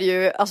är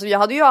ju, alltså jag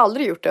hade ju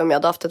aldrig gjort det om jag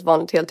hade haft ett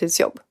vanligt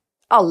heltidsjobb.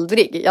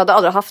 Aldrig. Jag hade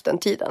aldrig haft den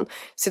tiden.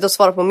 Sitta och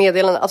svara på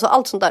meddelanden, alltså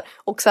allt sånt där.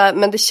 Och så här,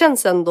 men det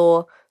känns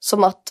ändå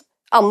som att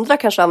andra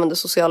kanske använder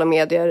sociala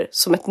medier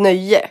som ett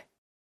nöje.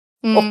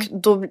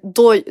 Och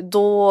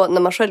då när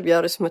man själv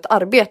gör det som ett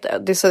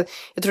arbete. Det är så,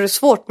 jag tror det är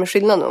svårt med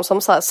skillnaden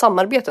om så här,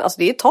 samarbeten. Alltså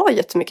det tar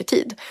jättemycket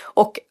tid.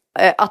 Och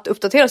att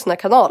uppdatera sina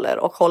kanaler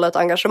och hålla ett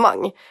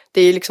engagemang.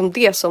 Det är ju liksom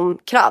det som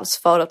krävs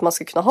för att man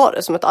ska kunna ha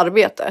det som ett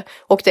arbete.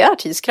 Och det är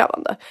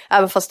tidskrävande.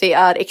 Även fast det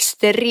är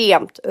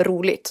extremt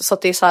roligt. Så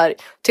att det är så här,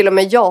 till och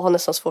med jag har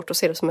nästan svårt att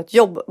se det som ett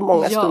jobb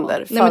många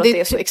stunder. För att det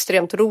är så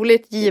extremt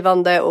roligt,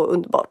 givande och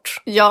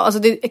underbart. Ja, alltså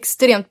det är ett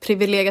extremt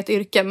privilegierat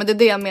yrke. Men det är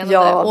det jag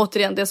menade,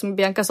 återigen det som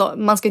Bianca sa.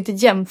 Man ska inte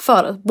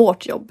jämföra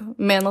vårt jobb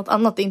med något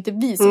annat. Det är inte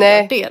vi som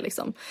gör det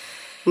liksom.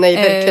 Nej,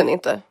 verkligen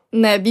inte.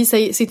 Nej, vi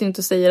sitter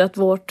inte och säger att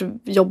vårt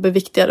jobb är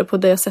viktigare på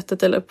det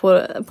sättet eller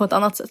på ett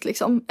annat sätt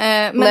liksom.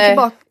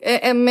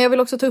 Men jag vill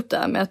också ta upp det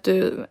här med att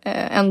du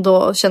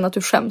ändå känner att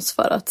du skäms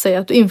för att säga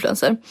att du är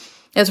influencer.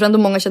 Jag tror ändå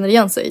många känner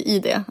igen sig i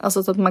det. Alltså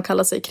att man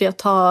kallar sig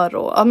kreatör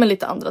och men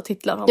lite andra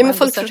titlar. Har men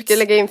folk försöker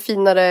lägga in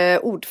finare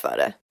ord för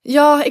det.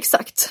 Ja,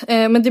 exakt.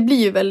 Men det blir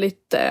ju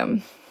väldigt...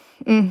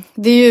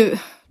 det är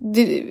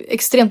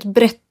extremt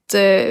brett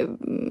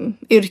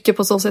yrke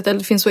på så sätt, eller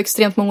det finns så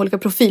extremt många olika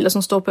profiler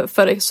som står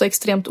för så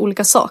extremt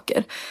olika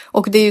saker,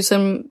 och det är ju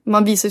som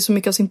man visar ju så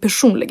mycket av sin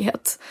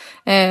personlighet,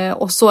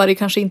 och så är det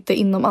kanske inte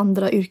inom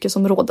andra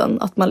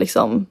yrkesområden att man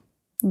liksom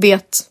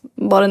vet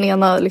vad den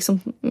ena liksom,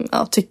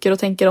 tycker och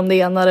tänker om det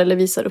ena eller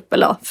visar upp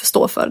eller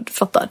förstår för,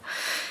 fattar.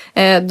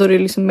 Då är det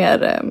liksom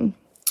mer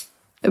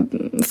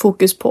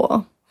fokus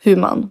på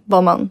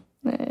vad man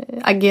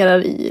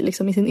agerar i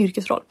sin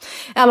yrkesroll.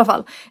 I alla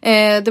fall,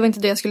 det var inte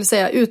det jag skulle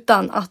säga,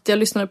 utan att jag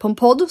lyssnade på en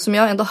podd som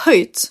jag ändå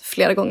höjt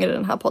flera gånger i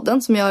den här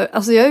podden, som jag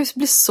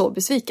blir så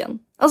besviken.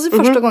 Alltså det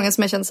första gången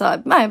som jag kände så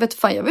här, nej, vet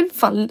fan, jag vill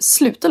fan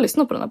sluta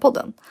lyssna på den här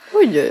podden.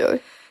 Oj.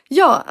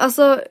 Ja,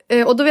 alltså,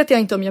 och då vet jag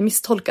inte om jag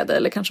misstolkade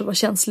eller kanske var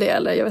känslig,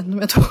 eller jag vet inte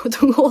om jag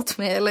tog åt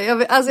mig, eller jag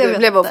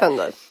blev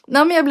offended.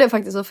 Nej, men jag blev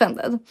faktiskt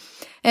offended.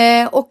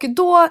 Och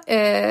då,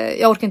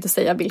 jag orkar inte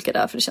säga vilka det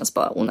är för det känns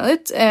bara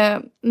onödigt.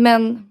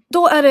 Men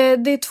då är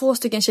det är 2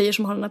 stycken tjejer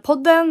som har den här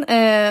podden,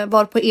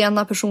 var på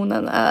ena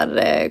personen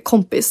är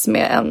kompis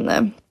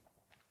med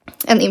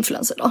en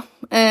influencer då.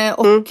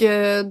 Och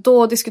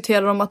då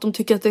diskuterar de att de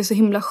tycker att det är så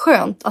himla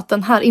skönt att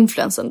den här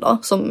influencern då,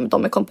 som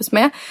de är kompis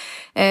med,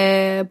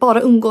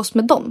 bara umgås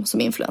med dem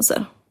som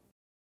influencer.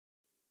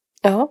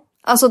 Ja.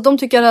 Alltså de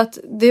tycker att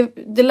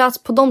det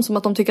lät på dem som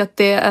att de tycker att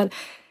det är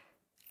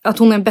att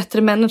hon är en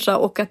bättre människa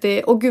och att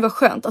det, gud vad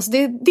skönt. Alltså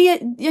det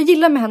jag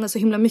gillar med henne så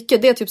himla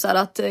mycket, det är typ så här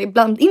att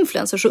bland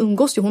influencers så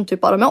umgås ju hon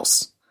typ bara med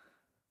oss.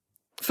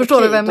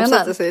 Förstår du vad jag menar? De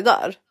sätter sig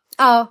där.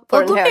 Ja, på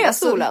och den då är höga jag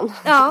stolen.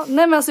 Ja,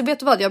 nej men alltså vet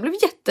du vad? Jag blev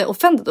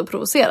jätteoffended och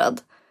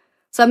provocerad.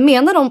 Så här,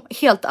 menar de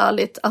helt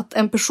ärligt att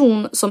en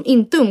person som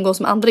inte umgås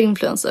med andra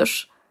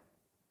influencers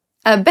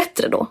är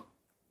bättre då?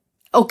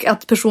 Och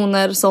att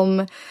personer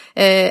som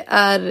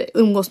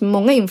umgås med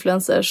många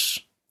influencers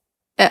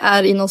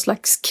är i någon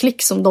slags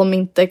klick som de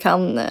inte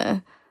kan...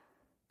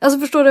 Alltså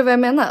förstår du vad jag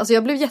menar? Alltså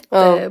jag blev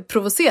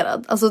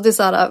jätteprovocerad. Alltså det är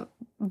så här...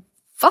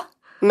 Va?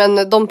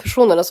 Men de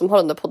personerna som har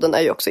den där podden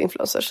är ju också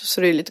influencers.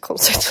 Så det är lite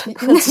konstigt.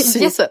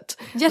 Synsätt.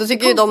 Då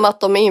tycker ju de att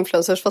de är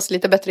influencers fast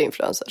lite bättre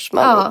influencers.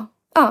 Men...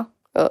 Ja.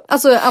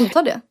 Alltså jag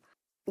antar det.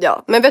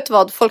 Ja, men vet du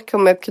vad? Folk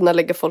kommer kunna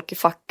lägga folk i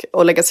fack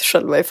och lägga sig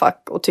själva i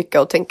fack och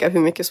tycka och tänka hur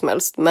mycket som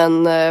helst.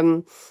 Men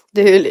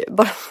det är ju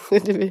bara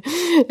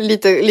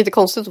lite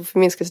konstigt att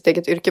förminska sitt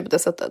eget yrke på det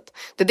sättet.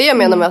 Det är det jag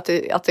menar med att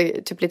det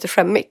är typ lite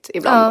skämmigt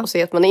ibland att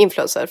säga att man är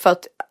influencer. För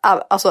att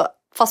alltså,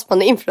 fast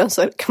man är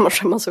influencer kan man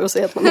skämmas över att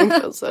säga att man är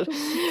influencer.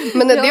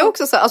 Men det är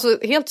också så här, alltså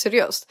helt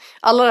seriöst.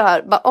 Alla det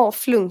här, bara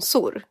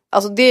flunsor.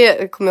 Alltså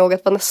det kommer jag ihåg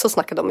att Vanessa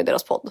snackade om i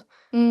deras podd.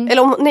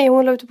 Eller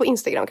hon la ut på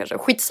Instagram kanske.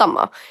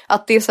 Skitsamma.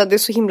 Att det är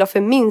så himla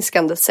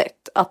förminskande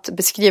sätt att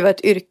beskriva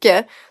ett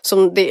yrke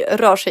som det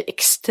rör sig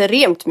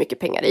extremt mycket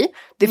pengar i.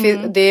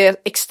 Det är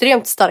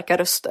extremt starka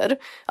röster.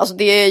 Alltså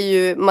det är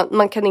ju,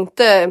 man kan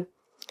inte...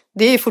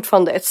 Det är ju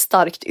fortfarande ett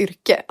starkt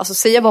yrke. Alltså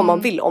säga vad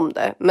man vill om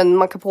det. Men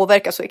man kan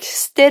påverka så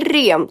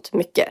extremt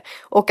mycket.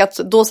 Och att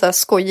då så här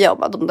skoja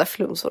om de där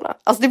flumsorna.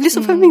 Alltså det blir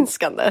så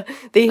förminskande.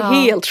 Det är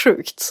helt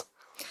sjukt.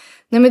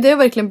 Nej men det har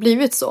verkligen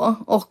blivit så.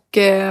 Och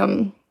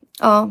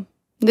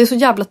det är så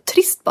jävla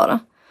trist bara.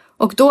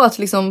 Och då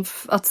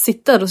att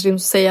sitta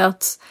och säga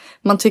att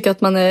man tycker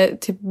att man är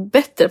typ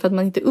bättre för att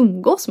man inte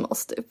umgås med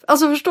oss typ.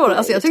 Alltså förstår du?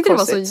 Alltså jag tyckte det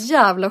var så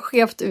jävla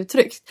skevt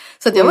uttryckt.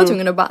 Så att jag var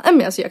tvungen att bara,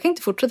 men alltså jag kan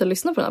inte fortsätta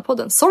lyssna på den här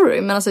podden.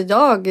 Sorry, men alltså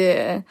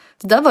det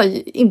där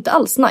var inte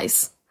alls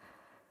nice.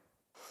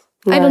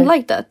 Nej. I don't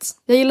like that.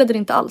 Jag gillade det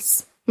inte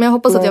alls. Men jag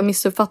hoppas att jag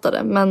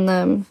missuppfattade. Men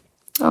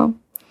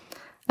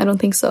I don't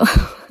think so.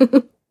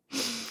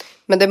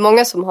 Men det är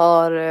många som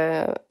har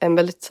en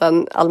väldigt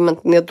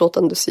allmänt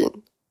nedlåtande syn.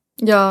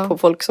 Ja. På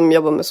folk som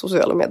jobbar med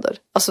sociala medier.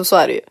 Alltså så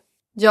är det ju.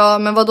 Ja,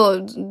 men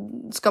vadå?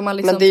 Ska man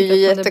liksom men det är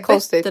ju tycka att man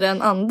är bättre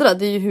än andra?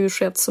 Det är ju hur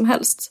skevt som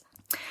helst.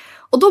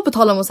 Och då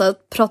betalar man så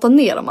att prata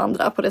ner om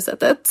andra på det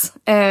sättet.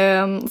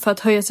 För att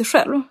höja sig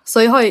själv.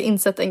 Så jag har ju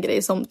insett en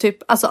grej som typ,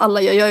 alltså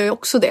alla gör ju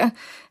också det.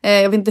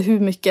 Jag vet inte hur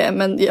mycket,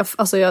 men jag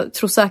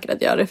tror säkert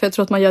att jag gör det. För jag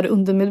tror att man gör det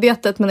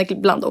undermedvetet, men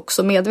ibland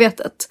också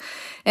medvetet.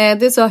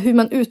 Det är så hur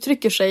man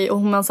uttrycker sig och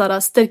hur man så här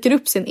stärker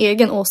upp sin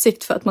egen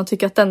åsikt för att man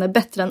tycker att den är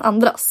bättre än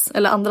andras.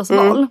 Eller andras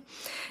val.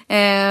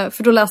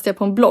 För då läste jag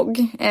på en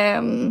blogg.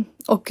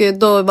 Och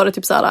då var det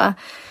typ så här...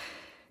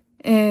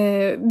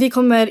 vi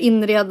kommer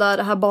inreda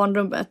det här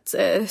barnrummet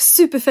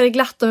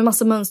superfärgglatt och med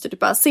massa mönster. Typ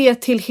bara, se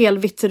till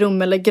helvitt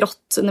rum eller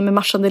grått med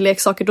matchande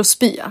leksaker, då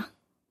spya.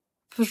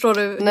 Förstår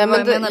du? Nej,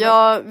 men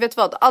jag vet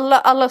vad,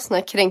 alla såna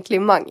här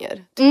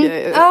kränklimanger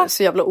tycker jag är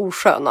så jävla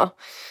osköna.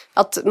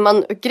 Att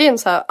grejen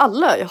så här,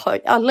 alla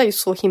är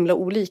så himla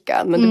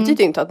olika. Men det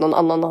betyder inte att någon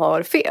annan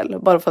har fel.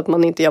 Bara för att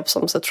man inte gör på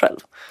samma sätt själv.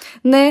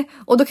 Nej,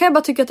 och då kan jag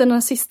bara tycka att den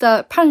här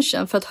sista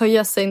punchen för att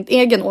höja sin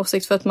egen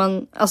åsikt. För att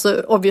man,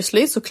 alltså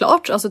obviously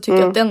såklart, alltså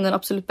tycker att den är den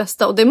absolut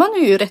bästa. Och det man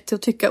är ju rätt till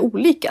att tycka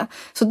olika.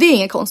 Så det är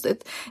inget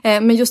konstigt.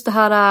 Men just det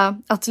här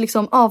att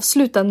liksom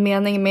avsluta en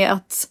mening med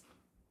att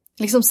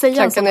liksom säga...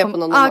 Klanka ner på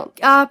någon annan.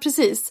 Ja,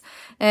 precis.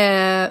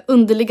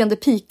 Underliggande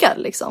pikar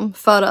liksom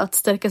för att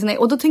stärka sin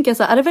egen. Och då tänker jag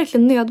så här, är det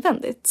verkligen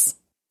nödvändigt?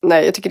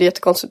 Nej, jag tycker det är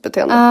jättekonstigt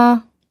beteende.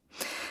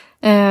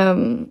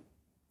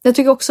 Jag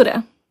tycker också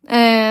det.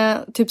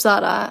 Typ så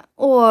här,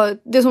 och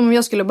det är som om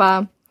jag skulle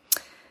bara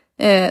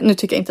nu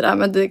tycker jag inte det här,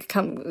 men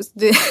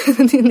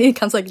ni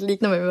kan säkert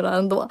likna mig med det här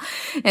ändå.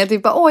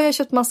 Typ bara, jag har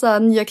köpt massa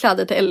nya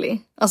kläder till Ellie.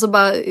 Alltså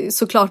bara,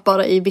 såklart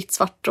bara i vitt,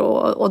 svart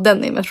och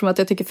denim, eftersom att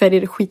jag tycker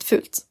färger är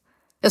skitfult.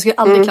 Jag skulle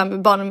aldrig klä mig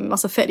bara med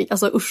massa färg,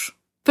 alltså usch.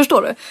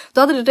 Förstår du?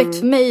 Då hade det räckt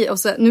för mig, och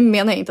så, nu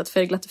menar jag inte att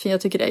färgglatt är fint,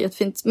 jag tycker det är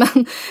jättefint.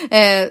 Men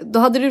då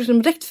hade det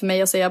liksom räckt för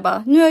mig att säga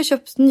bara, nu har jag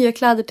köpt nya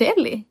kläder till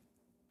Ellie.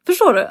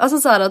 Förstår du? Alltså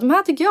så här, de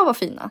här tycker jag var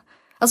fina.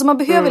 Alltså man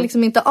behöver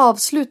liksom inte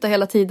avsluta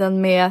hela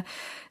tiden med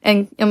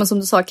en, som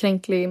du sa,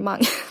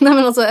 kränklimang. Nej,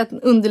 men alltså ett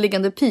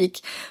underliggande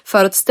pik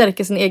för att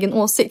stärka sin egen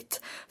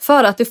åsikt.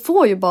 För att det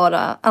får ju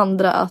bara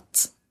andra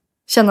att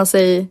känna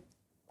sig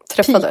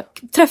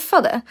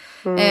träffade.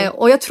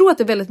 Och jag tror att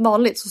det är väldigt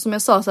vanligt, så som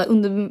jag sa, så här,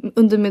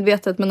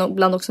 undermedvetet men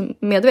ibland också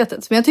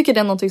medvetet. Men jag tycker det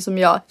är någonting som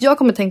jag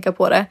kommer tänka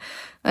på det.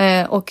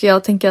 Och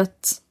jag tänker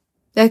att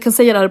jag kan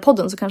säga det här i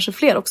podden, så kanske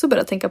fler också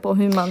börjar tänka på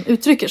hur man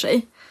uttrycker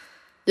sig.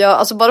 Ja,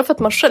 alltså bara för att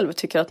man själv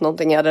tycker att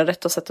någonting är det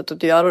rätta sättet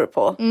att göra det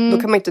på,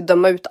 då kan man inte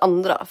döma ut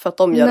andra för att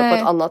de gör det på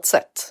ett annat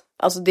sätt.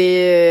 Alltså det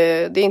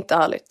är inte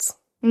härligt.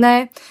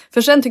 Nej,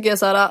 för sen tycker jag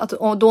så här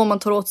att då man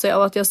tar åt sig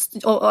av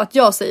att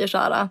jag säger så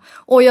här,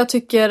 och jag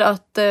tycker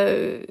att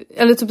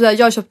eller typ där,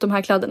 jag har köpt de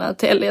här kläderna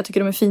till Ellie, jag tycker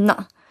de är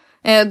fina.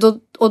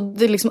 Och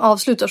det liksom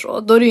avslutar så.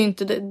 Då är det ju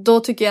inte det, då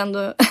tycker jag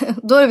ändå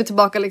då är vi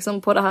tillbaka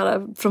liksom på det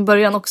här från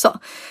början också.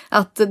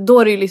 Att då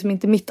är det ju liksom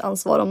inte mitt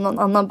ansvar om någon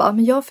annan bara,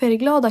 men jag har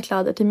färgglada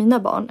kläder till mina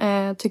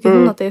barn. Tycker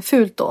hon att det är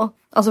fult då?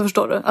 Alltså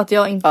förstår du? Att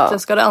jag inte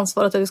ska ha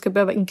ansvaret att jag ska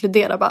behöva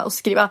inkludera bara och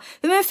skriva,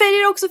 men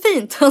färger är också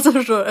fint. Alltså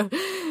förstår du?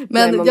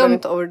 Men nej, man behöver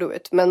inte overdo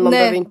it. Men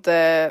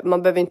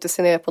man behöver inte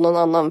se ner på någon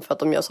annan för att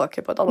de gör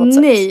saker på ett annat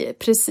sätt. Nej,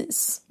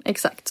 precis.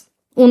 Exakt.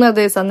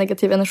 Onödig så här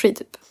negativ energi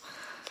typ.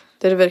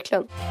 Det är det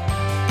verkligen.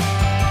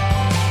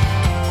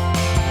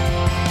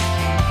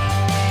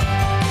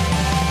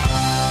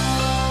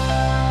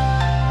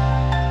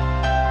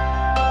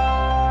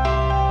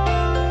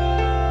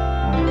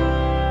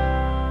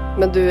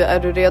 Men du, är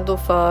du redo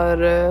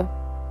för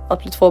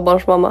att bli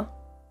tvåbarnsmamma?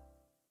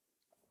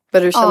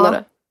 Börjar du känna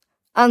det?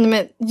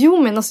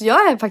 Men alltså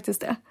jag är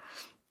faktiskt det.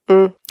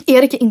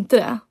 Erik är inte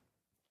det.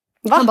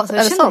 Va? Han bara, så,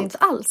 jag känner sant? Inte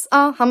alls.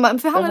 Ja, han bara,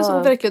 för han är så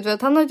overkligt,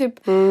 vet, han har typ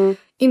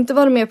inte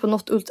varit med på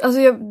något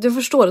alltså du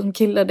förstår att som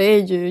killar, det är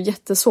ju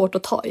jättesvårt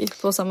att ta i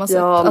på samma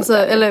sätt. Alltså,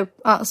 eller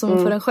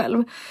som för en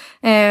själv.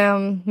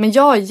 Men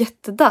jag är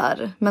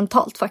jättedär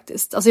mentalt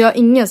faktiskt. Alltså jag har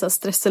ingen så här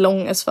stress eller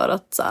ångest för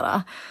att så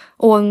här,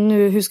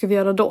 nu hur ska vi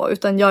göra då?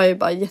 Utan jag är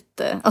bara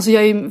alltså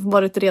jag har ju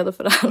varit redo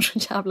för det här så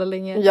jävla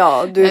länge.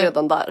 Ja, du är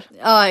redan där.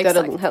 Ja, exakt. Det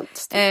har redan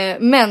hänt.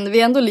 Men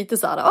vi är ändå lite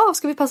så här,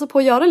 ska vi passa på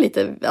att göra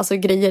lite alltså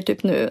grejer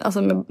typ nu,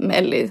 alltså med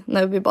Ellie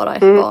när vi bara är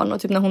ett barn,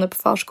 och typ när hon är på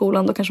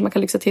förskolan då kanske man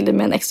kan lyxa till det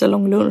med en extra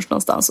lång lunch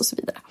någonstans och så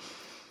vidare.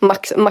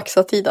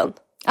 Maxa tiden.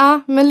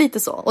 Ja, men lite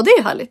så. Och det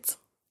är härligt.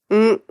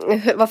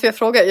 Varför jag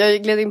frågar?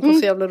 Jag gled in på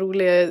så jävla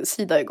rolig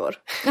sida igår.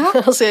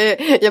 Alltså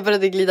jag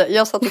började glida.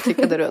 Jag satt och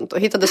klickade runt och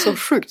hittade så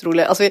sjukt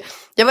roliga. Alltså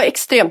jag var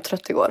extremt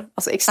trött igår.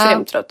 Alltså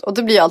extremt trött. Och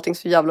då blir allting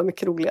så jävla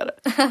mycket roligare.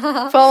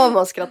 Fan vad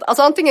man skrattar.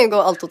 Alltså antingen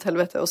går allt åt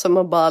helvete och så är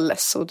man bara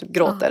less och typ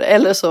gråter.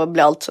 Eller så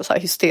blir allt så här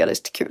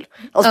hysteriskt kul.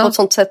 Alltså på ett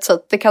sånt sätt så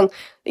att det kan.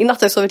 I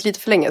natt har jag sovit lite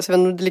för länge så jag vet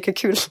inte om det är lika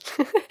kul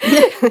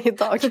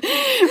idag.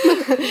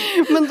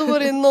 Men då var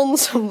det någon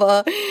som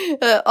bara,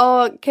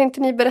 kan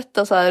inte ni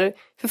berätta så här,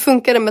 hur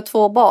funkar det med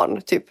 2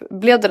 barn? Typ,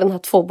 blev det den här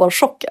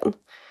 2-barnschocken?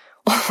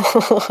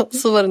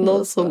 Så var det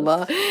någon som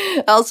bara,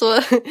 alltså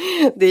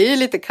det är ju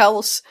lite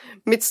kaos.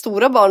 Mitt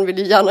stora barn vill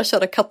ju gärna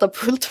köra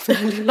katapult med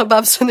den lilla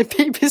bebisen i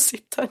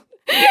babysittaren.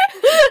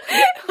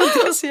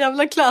 Det är så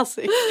jävla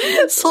classic.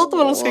 Så att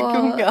man ska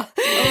gunga.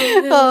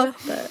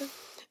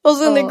 Och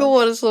sen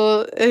igår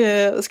så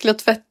skulle jag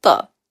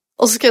tvätta.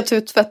 Och så ska jag ta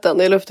ut tvätten.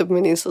 Jag la upp det på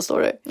min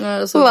Insta-story. Ja,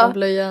 det såg på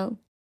blöjan.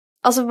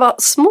 Alltså bara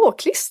små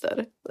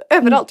klister.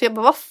 Överallt. Jag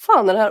bara, vad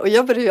fan är det här? Och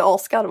jag började ju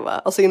askarva.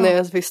 Alltså innan jag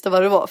ens visste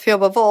vad det var. För jag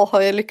bara, vad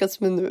har jag lyckats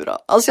med nu då?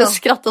 Alltså jag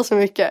skrattar så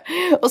mycket.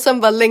 Och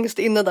sen bara längst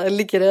inne där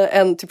ligger det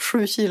en typ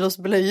 7 kilos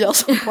blöja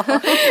som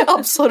bara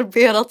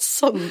absorberat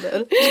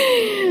sönder.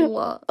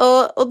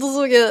 Och då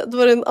såg jag, då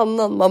var det en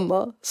annan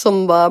mamma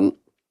som bara,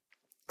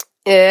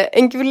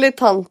 en gullig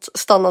tant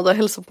stannade och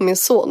hälsade på min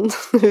son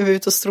när vi var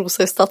ute och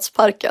strosade i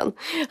Stadsparken.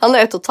 Han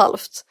är 1,5.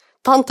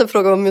 Tanten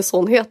frågade vad min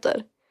son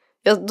heter.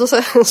 Då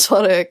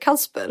svarade jag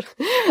Kasper.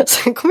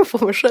 Sen kom jag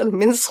på mig själv.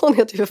 Min son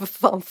heter ju för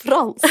fan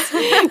Frans.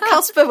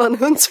 Kasper var en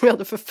hund som jag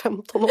hade för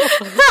 15 år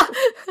sedan.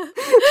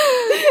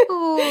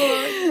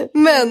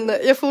 Men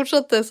jag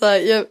fortsatte så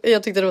här.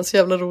 Jag tyckte det var så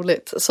jävla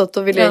roligt. Så att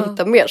då ville jag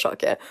hitta mer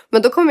saker.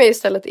 Men då kom jag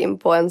istället in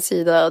på en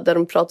sida där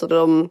de pratade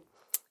om,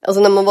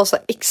 alltså när man var så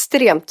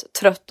extremt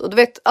trött. Och du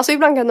vet, alltså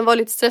ibland kan det vara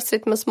lite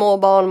stressigt med små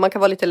barn. Man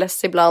kan vara lite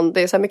less ibland.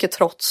 Det är så här mycket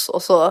trots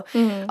och så.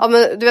 Ja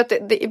men du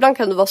vet, ibland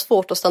kan det vara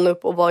svårt att stanna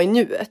upp och vara i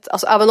nuet.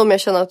 Alltså även om jag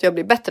känner att jag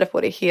blir bättre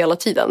på det hela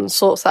tiden.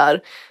 Så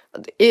här,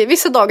 i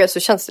vissa dagar så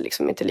känns det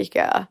liksom inte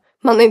lika,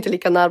 man är inte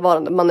lika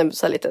närvarande. Man är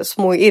så här lite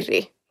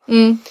småirrig.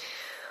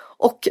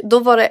 Och då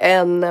var det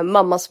en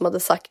mamma som hade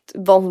sagt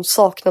vad hon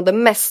saknade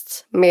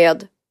mest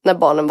med när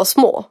barnen var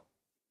små.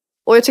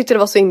 Och jag tyckte det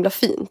var så himla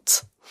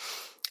fint.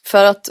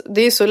 För att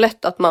det är så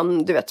lätt att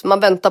man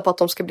väntar på att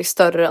de ska bli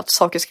större, att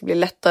saker ska bli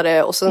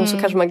lättare. Och sen så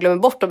kanske man glömmer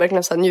bort att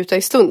verkligen så här njuta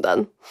i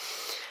stunden.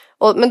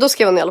 Men då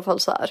skrev hon i alla fall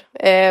så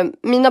här.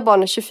 Mina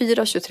barn är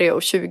 24, 23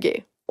 och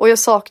 20. Och jag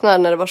saknar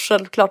när det var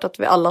självklart att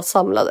vi alla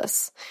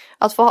samlades.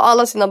 Att få ha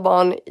alla sina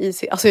barn i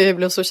sin... Alltså jag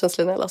blev så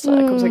känslig när jag läste det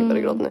här. Jag kommer säkert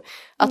börja gråta nu.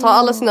 Att ha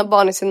alla sina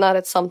barn i sin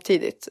närhet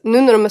samtidigt.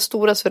 Nu när de är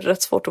stora så är det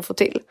rätt svårt att få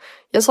till.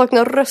 Jag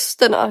saknar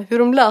rösterna. Hur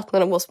de lät när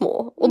de var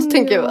små. Och då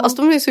tänker jag,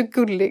 alltså de är så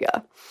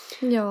gulliga.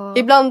 Ja.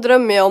 Ibland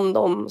drömmer jag om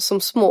dem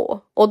som små.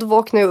 Och då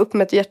vaknar jag upp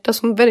med ett hjärta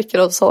som verkar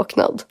av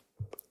saknad.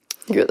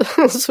 Gud,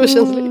 så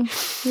känslig.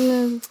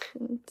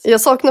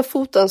 Jag saknar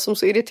foten som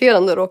så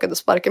irriterande råkade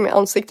sparka mig i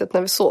ansiktet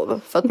när vi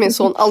sov. För att min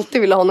son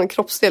alltid ville ha någon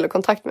kroppsdel i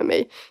kontakt med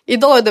mig.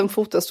 Idag är den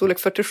foten storlek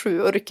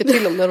 47 och rycker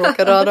till om den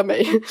råkar röra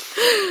mig.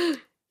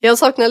 Jag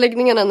saknar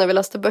läggningarna när vi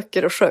läste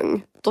böcker och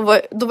sjöng. Då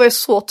var jag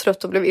så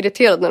trött och blev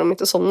irriterad när de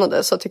inte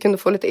somnade. Så att jag kunde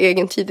få lite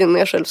egen tid innan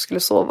jag själv skulle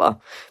sova.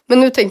 Men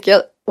nu tänker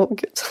jag, åh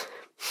gud.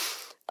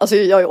 Alltså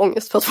jag har ju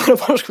ångest för att våra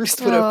barn ska bli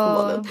stora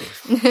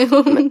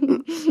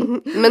uppenbarligen.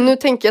 Men nu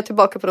tänker jag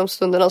tillbaka på de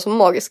stunderna som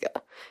magiska.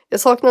 Jag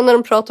saknar när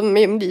de pratade med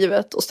mig om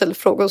livet och ställde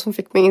frågor som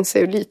fick mig inse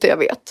hur lite jag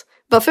vet.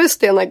 Varför är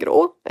stenar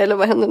grå? Eller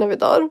vad händer när vi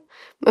dör?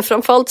 Men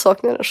framförallt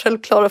saknar jag den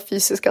självklara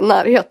fysiska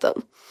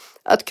närheten.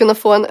 Att kunna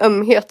få en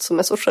ömhet som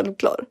är så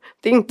självklar.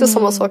 Det är inte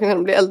samma sak när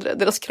de blir äldre.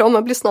 Deras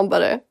kramar blir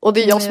snabbare. Och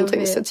det är jag som tar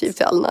initiativ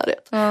till all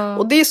närhet.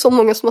 Och det är så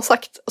många som har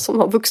sagt, som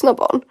har vuxna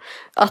barn.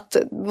 Att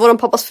våran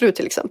pappas fru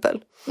till exempel.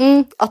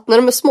 Att när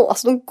de är små,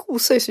 alltså de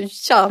gosar ju så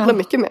jävla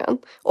mycket med en.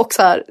 Och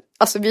så här,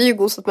 alltså vi har ju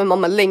gosat med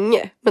mamma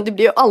länge. Men det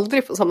blir ju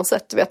aldrig på samma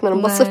sätt. Du vet, när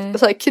de bara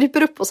så här,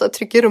 kryper upp och så här,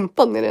 trycker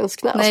rumpan ner i ens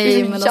knä.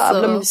 Nej, alltså, det är så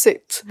jävla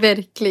mysigt.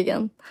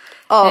 Verkligen.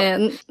 Ja.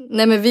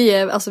 Nej men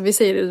vi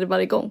säger det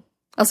varje gång.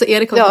 Alltså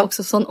Erik har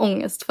också sån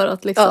ångest för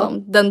att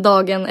liksom, den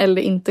dagen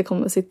eller inte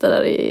kommer sitta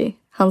där i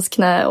hans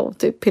knä och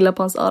typ pilla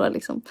på hans öra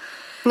liksom.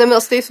 Nej men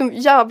alltså det är så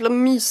jävla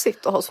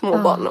mysigt att ha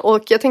småbarn.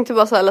 Och jag tänkte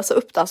bara så här läsa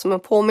upp det här som en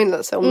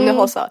påminnelse. Om ni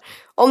har så här,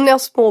 om ni har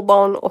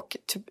småbarn och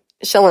typ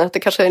känner att det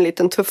kanske är en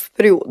liten tuff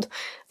period.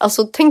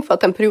 Alltså tänk på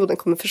att den perioden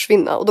kommer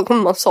försvinna. Och då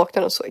kommer man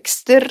sakna den så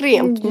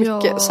extremt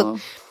mycket. Så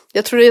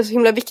jag tror det är så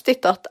himla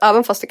viktigt att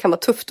även fast det kan vara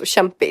tufft och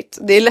kämpigt.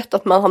 Det är lätt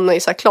att man hamnar i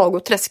så här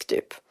klagoträsk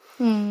typ.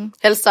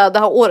 Helst det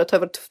här året har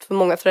varit tufft för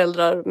många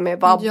föräldrar med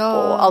vab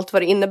och allt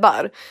vad det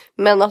innebär.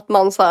 Men att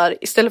man så här,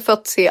 istället för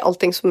att se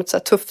allting som ett så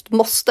här tufft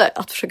måste,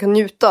 att försöka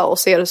njuta och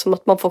se det som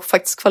att man får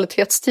faktiskt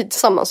kvalitetstid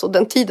tillsammans och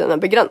den tiden är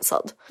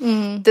begränsad.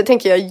 Det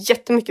tänker jag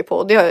jättemycket på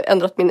och det har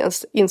ändrat min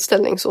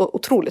inställning så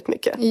otroligt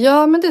mycket.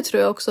 Ja men det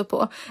tror jag också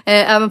på.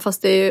 Även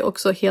fast det är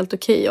också helt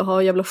okej att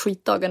ha jävla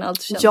skitdagar när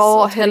allt känns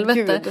så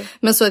helvete.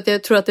 Men så att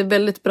jag tror att det är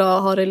väldigt bra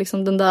att ha det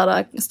liksom den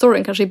där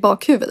storyn kanske i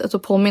bakhuvudet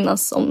och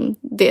påminnas om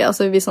det,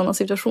 alltså i sådana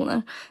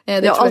situationer.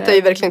 Allt är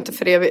ju verkligen inte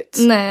för evigt.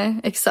 Nej,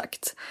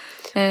 exakt.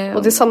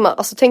 Och det är samma,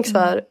 alltså tänk så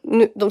här,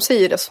 nu, de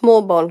säger det,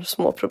 små barn,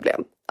 små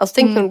problem. Alltså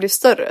tänk när de blir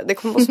större, det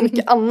kommer vara så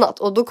mycket annat.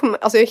 Och då kommer,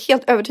 alltså jag är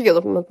helt övertygad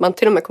om att man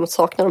till och med kommer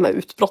sakna de här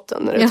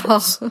utbrotten när det är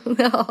trots.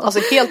 Alltså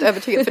helt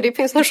övertygad, för det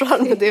finns en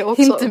charm med det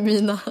också. Inte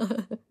mina.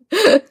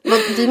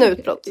 Dina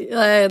utbrott?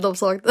 Nej, de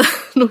saknar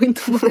nog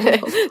inte många.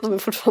 Nej, de är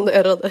fortfarande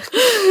ärrade.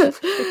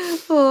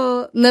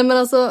 Nej men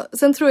alltså,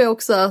 sen tror jag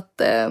också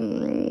att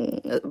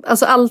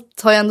alltså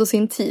allt har ju ändå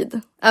sin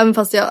tid. Även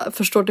fast jag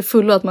förstår till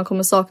fullo att man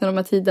kommer sakna de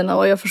här tiderna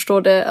och jag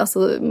förstår det, alltså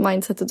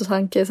mindsetet och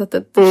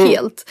tankesättet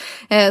helt.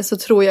 Så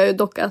tror jag ju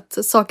dock att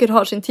saker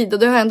har sin tid och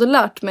det har jag ändå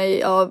lärt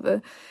mig av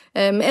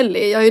med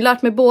Ellie. Jag har ju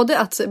lärt mig både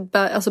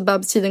att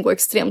bebistiden går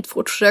extremt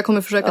fort så jag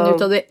kommer försöka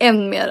njuta av det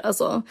än mer.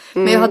 Alltså.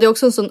 Men jag hade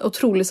också en sån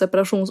otrolig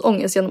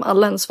separationsångest genom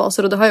alla hennes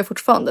faser och det har jag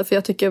fortfarande för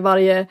jag tycker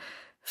varje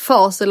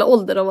fas eller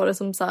ålder har varit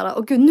som så här,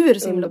 åh gud nu är det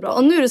så himla bra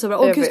och nu är det så bra,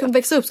 åh gud ska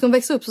hon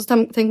växa upp så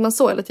tänker man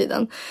så hela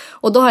tiden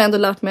och då har jag ändå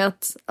lärt mig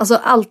att alltså,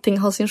 allting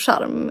har sin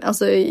charm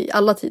alltså i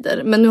alla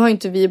tider, men nu har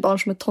inte vi barn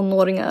som är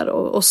tonåringar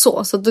och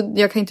så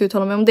jag kan inte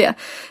uttala mig om det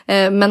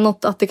men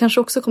något att det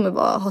kanske också kommer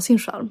ha sin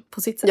charm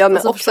på sitt sätt. Ja men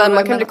alltså, också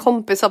man kan bli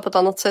kompisar på ett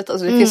annat sätt,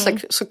 alltså det finns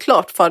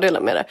såklart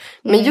fördelar med det,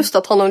 men just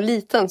att ha någon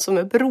liten som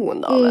är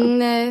beroende av en.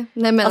 Nej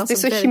men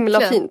alltså, det är så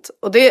himla fint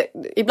och det,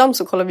 ibland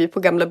så kollar vi på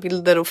gamla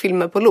bilder och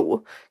filmer på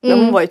Lo när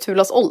hon var i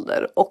Tulas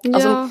ålder och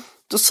alltså,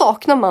 då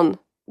saknar man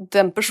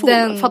den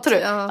personen, fattar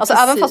du? Alltså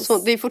även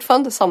fast det är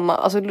fortfarande samma,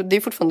 alltså det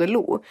är fortfarande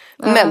Lo,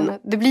 men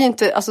det blir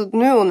inte, alltså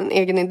nu är hon en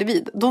egen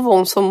individ, då var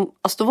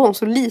hon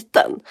så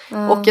liten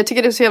och jag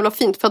tycker det är så jävla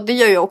fint för att det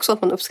gör ju också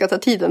att man uppskattar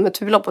tiden med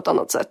Tula på ett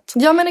annat sätt.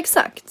 Ja men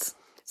exakt.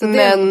 Så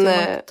det är något man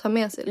tar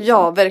med sig. Liksom.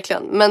 Ja,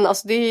 verkligen. Men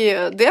alltså, det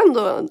är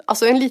ändå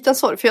alltså, en liten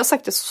sorg. För jag har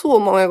sagt det så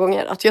många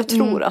gånger att jag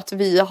tror att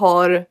vi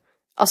har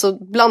alltså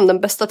bland den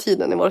bästa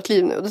tiden i vårt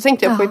liv nu. Och det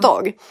tänkte jag på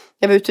idag.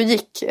 Jag var ute och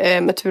gick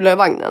med Tula i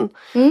vagnen.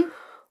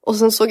 Och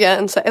sen såg jag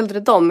en så här äldre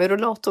dam med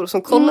rullator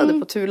som kollade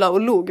på Tula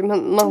och log.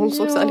 Men hon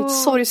såg så här lite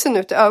sorgsen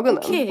ut i ögonen.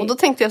 Okay. Och då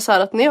tänkte jag så här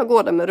att när jag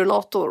går där med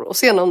rullator och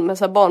ser någon med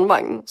så här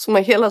barnvagn. Som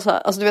har hela så här,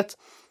 alltså du vet,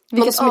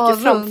 man har så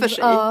mycket framför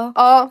sig.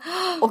 Ja.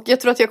 Och jag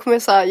tror att jag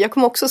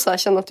kommer också så här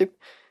känna typ,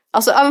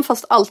 alltså även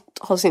fast allt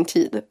har sin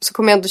tid så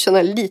kommer jag ändå känna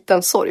en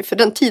liten sorg. För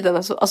den tiden,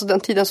 alltså den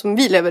tiden som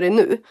vi lever i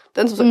nu,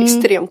 den är så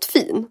extremt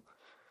fin.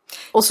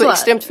 Och så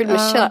extremt fylld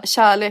med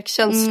kärlek,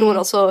 känslor.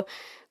 Alltså,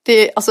 det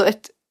är alltså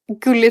ett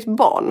gulligt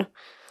barn.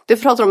 Det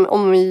pratar de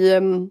om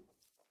i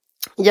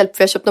Hjälp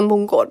för jag köpte en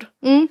bondgård.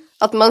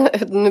 Att man,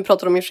 nu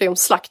pratar de i sig om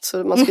slakt så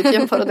man ska inte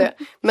jämföra det.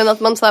 Men att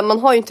man, så här, man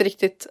har ju inte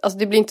riktigt, alltså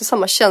det blir inte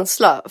samma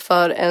känsla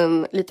för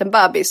en liten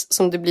bebis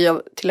som det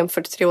blir till en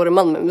 43-årig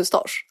man med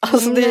mustasch.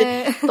 Alltså det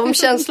är de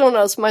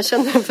känslorna som man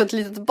känner för ett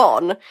litet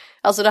barn.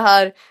 Alltså det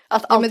här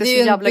att allt är så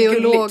jävla gulligt. Det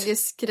är ju en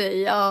biologisk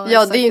grej.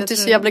 Ja, det är ju inte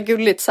så jävla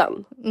gulligt sen.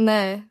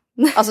 Nej.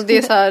 Alltså det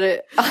är så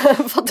här,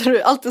 fattar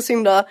du, allt är så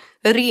himla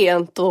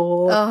rent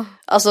och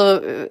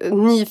alltså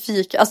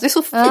nyfiken, alltså det är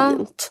så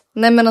fint.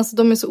 Nej men alltså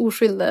de är så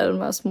oskyldiga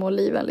de här små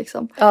liven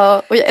liksom.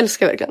 Ja, och jag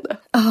älskar verkligen det.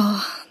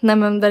 Nej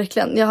men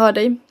verkligen, jag hör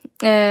dig.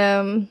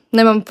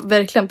 Nej man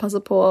verkligen passar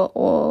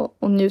på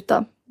att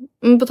njuta.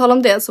 Men på tal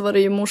om det så var det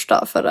ju mors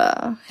dag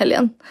förra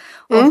helgen.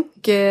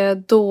 Och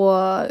då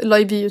la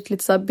vi ut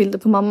lite så här bilder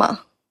på mamma.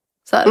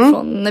 Så här,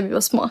 från när vi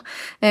var små.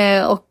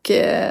 Och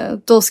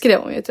då skrev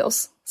hon ju till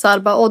oss. Så här,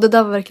 bara, det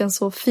där var verkligen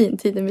så fin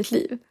tid i mitt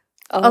liv.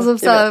 Alltså,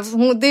 så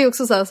här, det är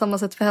också så här, samma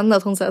sätt för henne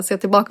att hon så här, ser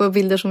tillbaka på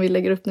bilder som vi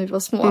lägger upp när vi var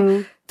små.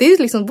 Det är ju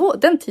liksom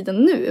den tiden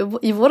nu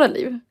i våra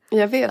liv.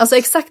 Jag vet. Alltså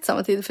exakt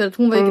samma tid, för att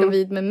hon var ju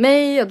gravid med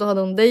mig och då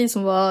hade hon dig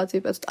som var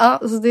typ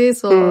alltså det är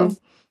så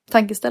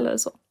tankeställare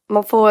så.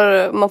 Man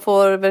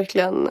får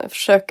verkligen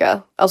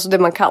försöka, alltså det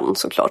man kan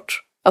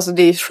såklart. Alltså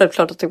det är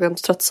självklart att det är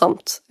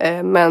tröttsamt,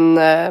 men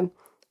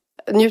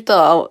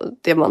njuta av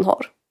det man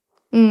har.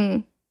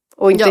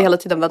 Och inte hela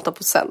tiden vänta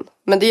på sen.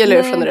 Men det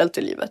gäller ju generellt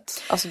i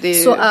livet. Alltså det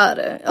är så är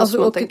det. Alltså,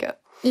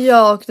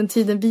 och den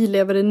tiden vi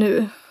lever i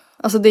nu.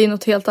 Alltså det är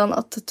något helt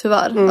annat,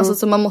 tyvärr. Alltså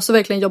så man måste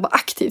verkligen jobba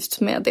aktivt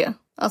med det.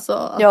 Alltså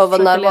att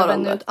vara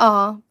närvarande.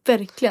 Ja,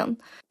 verkligen.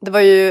 Det var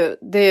ju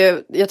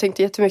det, jag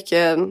tänkte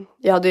jättemycket.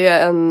 Jag hade ju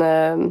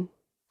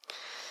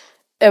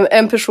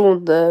en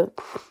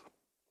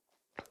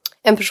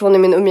person i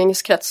min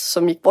umgängeskrets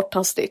som gick bort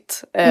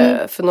hastigt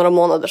för några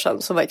månader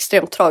sedan, som var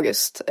extremt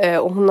tragiskt.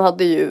 Och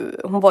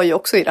hon var ju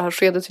också i det här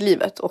skedet i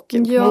livet. Och på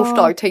mors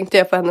dag tänkte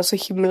jag på henne så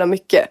himla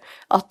mycket.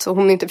 Att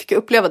hon inte fick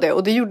uppleva det.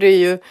 Och det gjorde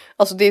ju,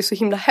 alltså det är så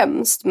himla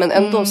hemskt. Men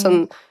ändå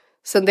sen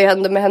det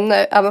hände med henne,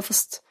 även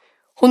fast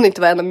hon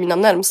inte var en av mina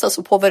närmsta,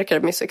 så påverkade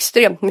det mig så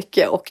extremt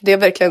mycket. Och det är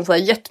verkligen så här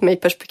gett mig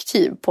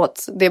perspektiv på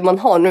att det man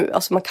har nu,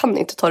 alltså man kan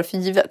inte ta det för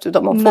givet.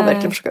 Utan man får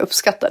verkligen försöka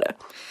uppskatta det.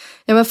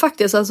 Ja men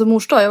faktiskt, alltså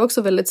mors dag, jag var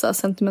också väldigt så här,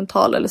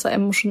 sentimental eller så här,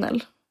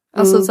 emotionell.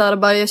 Alltså så här,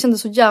 bara, jag kände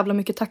så jävla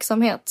mycket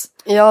tacksamhet.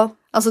 Ja.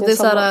 Alltså det är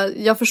så här,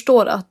 jag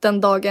förstår att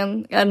den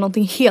dagen är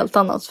någonting helt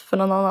annat för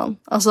någon annan.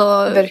 Alltså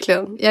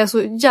verkligen. Jag är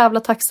så jävla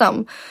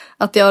tacksam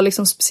att jag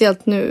liksom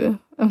speciellt nu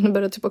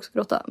börjar jag typ också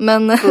gråta.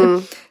 Men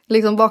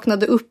liksom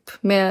vaknade upp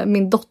med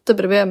min dotter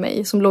bredvid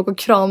mig som låg och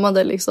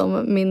kramade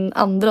liksom min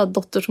andra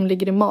dotter som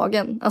ligger i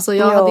magen. Alltså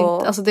jag hade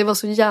inte, alltså det var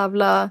så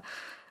jävla,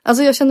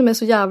 alltså jag kände mig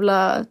så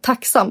jävla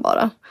tacksam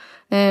bara.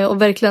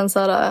 Och verkligen så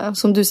här,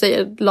 som du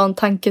säger, la en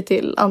tanke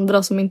till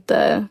andra som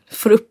inte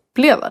får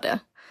uppleva det.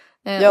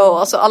 Ja,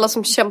 alltså alla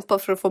som kämpar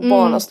för att få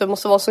barn, alltså det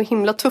måste vara så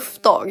himla tuff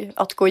dag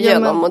att gå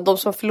igenom. Och de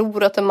som har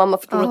förlorat en mamma,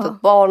 förlorat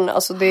ett barn,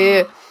 alltså det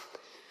är...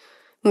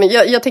 Men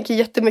jag tänker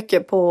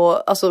jättemycket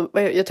på, alltså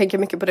jag tänker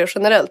mycket på det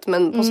generellt,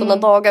 men på sådana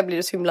dagar blir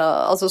det så himla,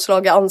 alltså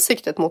slag i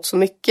ansiktet mot så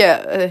mycket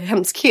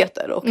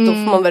hemskheter. Och då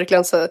får man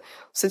verkligen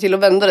se till att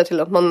vända det till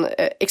att man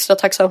är extra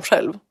tacksam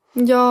själv.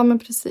 Ja, men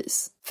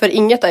precis. För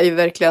inget är ju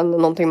verkligen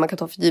någonting man kan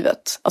ta för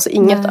givet. Alltså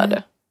inget är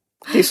det.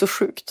 Det är så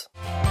sjukt.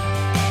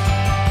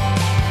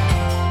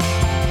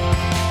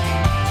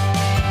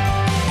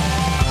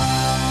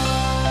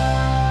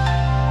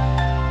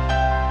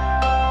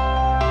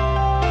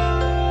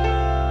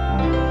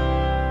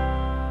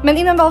 Men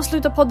innan vi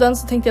avslutar podden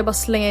så tänkte jag bara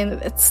slänga in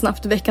ett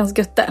snabbt veckans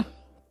götte.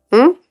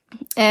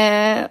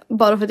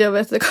 Bara för att jag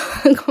vet att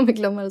jag kommer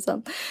glömma det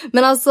sen.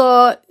 Men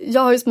alltså,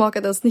 jag har ju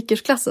smakat den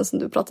Snickersklassen som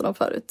du pratade om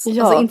förut.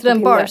 Ja, alltså inte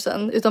den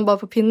barsen, utan bara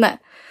på pinne.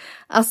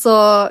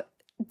 Alltså,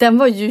 den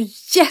var ju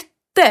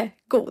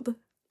jättegod.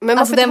 Men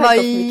alltså den var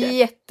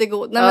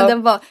jättegod. Nej, men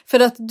den var, för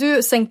att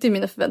du sänkte ju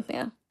mina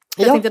förväntningar.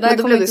 Jag tänkte, men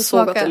då blev det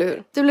så gott, eller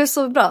hur? Det blev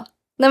så bra.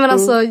 Nej men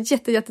alltså,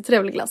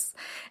 jättetrevlig glass.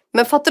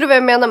 Men fattar du vad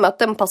jag menar med att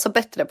den passar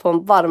bättre på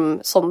en varm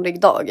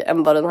somrig dag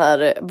än vad den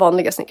här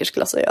vanliga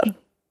Snickersglassen gör?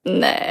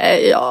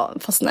 Nej,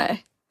 fast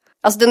nej.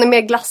 Alltså den är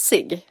mer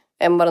glassig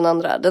än vad den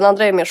andra är. Den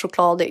andra är mer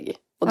chokladig.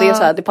 Och det är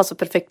så här, det passar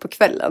perfekt på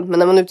kvällen. Men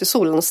när man är ute i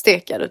solen och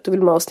steker, då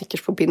vill man ha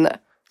Snickers på pinne.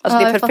 Alltså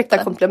det är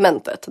perfekta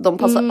komplementet. De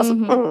passar,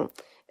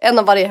 en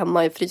av varje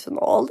hemma i frysen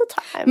all the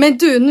time. Men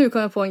du, nu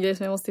kommer jag på en grej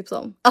som jag måste tipsa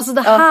om. Alltså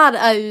det här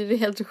är ju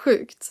helt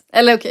sjukt.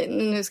 Eller okej,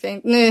 nu ska jag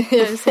inte, nu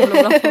är jag så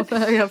bra på för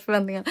höga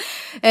förväntningar.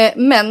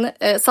 Men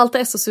Salta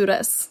S och Sura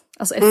S,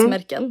 alltså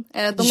S-märken.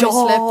 De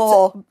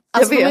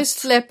har ju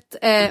släppt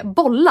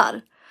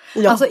bollar.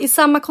 Ja. Alltså i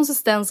samma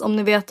konsistens, om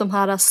ni vet de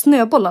här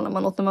snöbollarna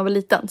man åt när man var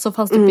liten. Så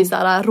fanns det typ så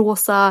här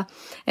rosa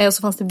och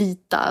så fanns det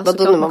vita.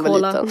 Vadå när man var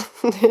liten?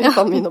 Det är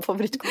fan mina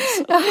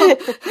favoritgodisar.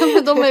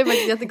 Men de är ju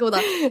faktiskt jättegoda.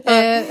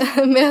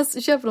 Men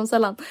jag köper dem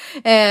sällan.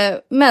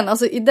 Men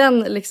alltså i den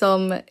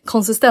liksom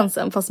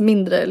konsistensen, fast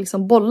mindre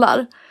liksom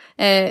bollar.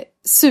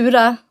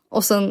 Sura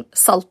och sen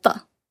salta.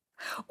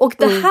 Och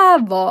det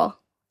här var...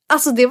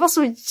 Alltså det var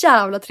så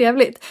jävla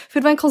trevligt. För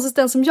det var en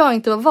konsistens som jag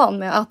inte var van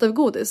med att äta av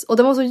godis. Och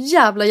den var så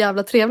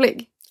jävla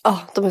trevlig. Ja,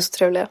 de är så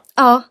trevliga.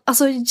 Ja,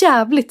 alltså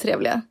jävligt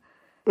trevliga.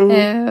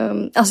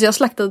 Alltså jag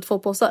slaktade 2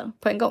 påsar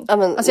på en gång. Ja,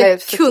 men, alltså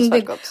jag kunde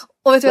inte.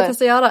 Och vet du vad jag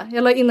testade göra?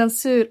 Jag la in en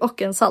sur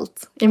och en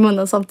salt i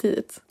munnen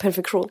samtidigt.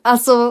 Perfektion.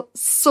 Alltså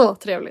så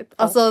trevligt.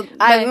 Alltså,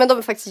 nej, men de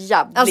är faktiskt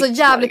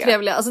jävligt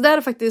trevliga. Alltså det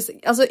är faktiskt,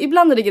 alltså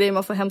ibland är det grejer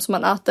man får hem som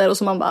man äter och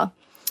som man bara...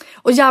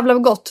 Och jävla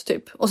gott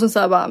typ. Och sen så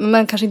här bara, men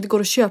man kanske inte går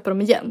och köper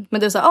dem igen. Men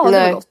det är så här,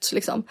 det var gott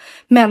liksom.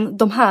 Men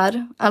de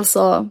här,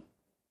 alltså,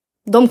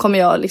 de kommer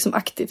jag liksom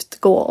aktivt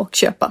gå och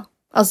köpa.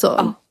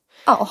 Alltså,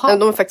 men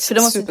de är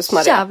faktiskt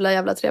supersmarriga.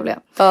 Jävla trevliga.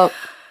 Ja.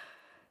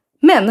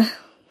 Men,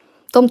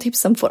 de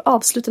tipsen får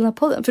avsluta den här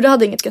podden. För du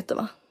hade inget götte,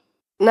 va?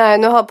 Nej,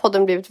 nu har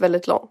podden blivit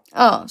väldigt lång.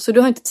 Ja, så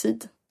du har inte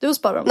tid. Du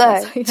sparar dem.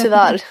 Nej,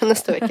 tyvärr.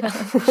 Nästa vecka.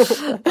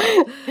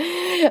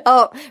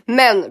 Ja,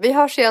 men vi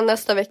hörs igen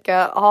nästa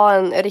vecka. Ha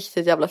en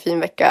riktigt jävla fin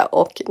vecka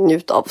och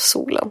njut av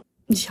solen.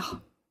 Ja.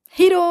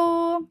 Hej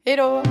då! Hej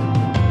då!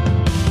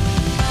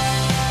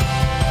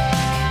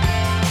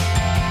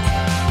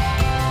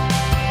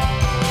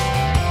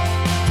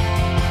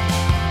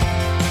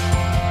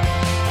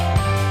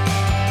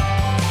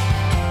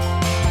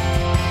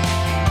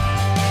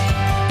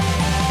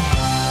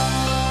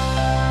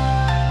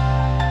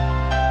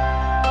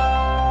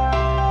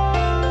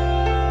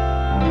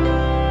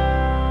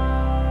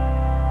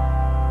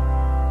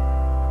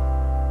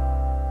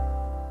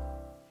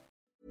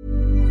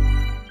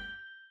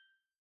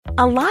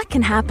 A lot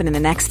can happen in the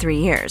next 3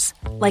 years.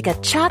 Like a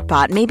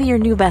chatbot may be your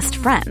new best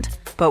friend.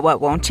 But what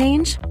won't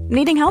change?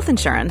 Needing health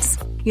insurance.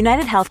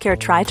 United Healthcare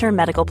Tri-Term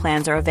Medical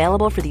Plans are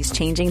available for these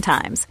changing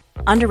times.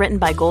 Underwritten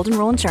by Golden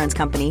Rule Insurance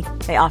Company,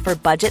 they offer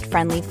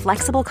budget-friendly,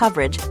 flexible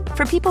coverage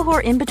for people who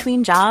are in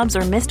between jobs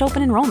or missed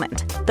open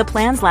enrollment. The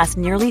plans last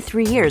nearly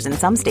 3 years in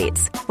some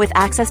states, with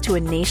access to a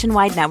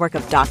nationwide network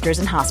of doctors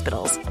and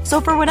hospitals.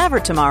 So for whatever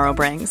tomorrow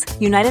brings,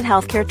 United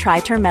Healthcare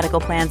Tri-Term Medical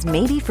Plans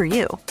may be for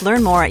you.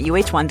 Learn more at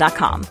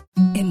uh1.com.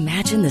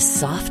 Imagine the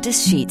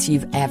softest sheets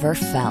you've ever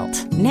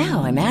felt.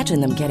 Now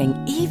imagine them getting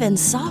even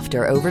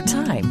softer over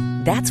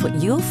time. That's what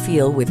you'll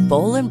feel with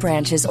Boll &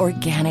 Branch's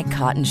organic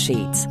cotton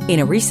sheets. In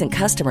a recent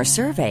customer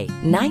survey,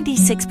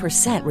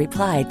 96%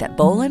 replied that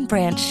Boll &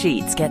 Branch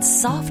sheets get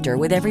softer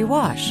with every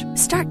wash.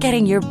 Start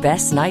getting your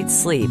best night's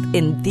sleep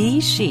in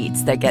these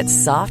sheets that get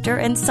softer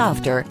and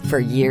softer for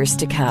years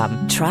to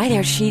come. Try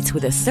their sheets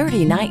with a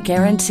 30-night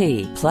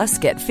guarantee. Plus,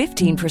 get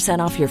 15%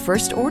 off your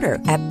first order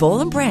at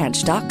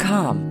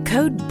bollandbranch.com.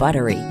 Code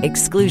BUTTERY.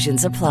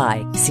 Exclusions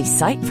apply. See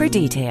site for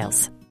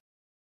details.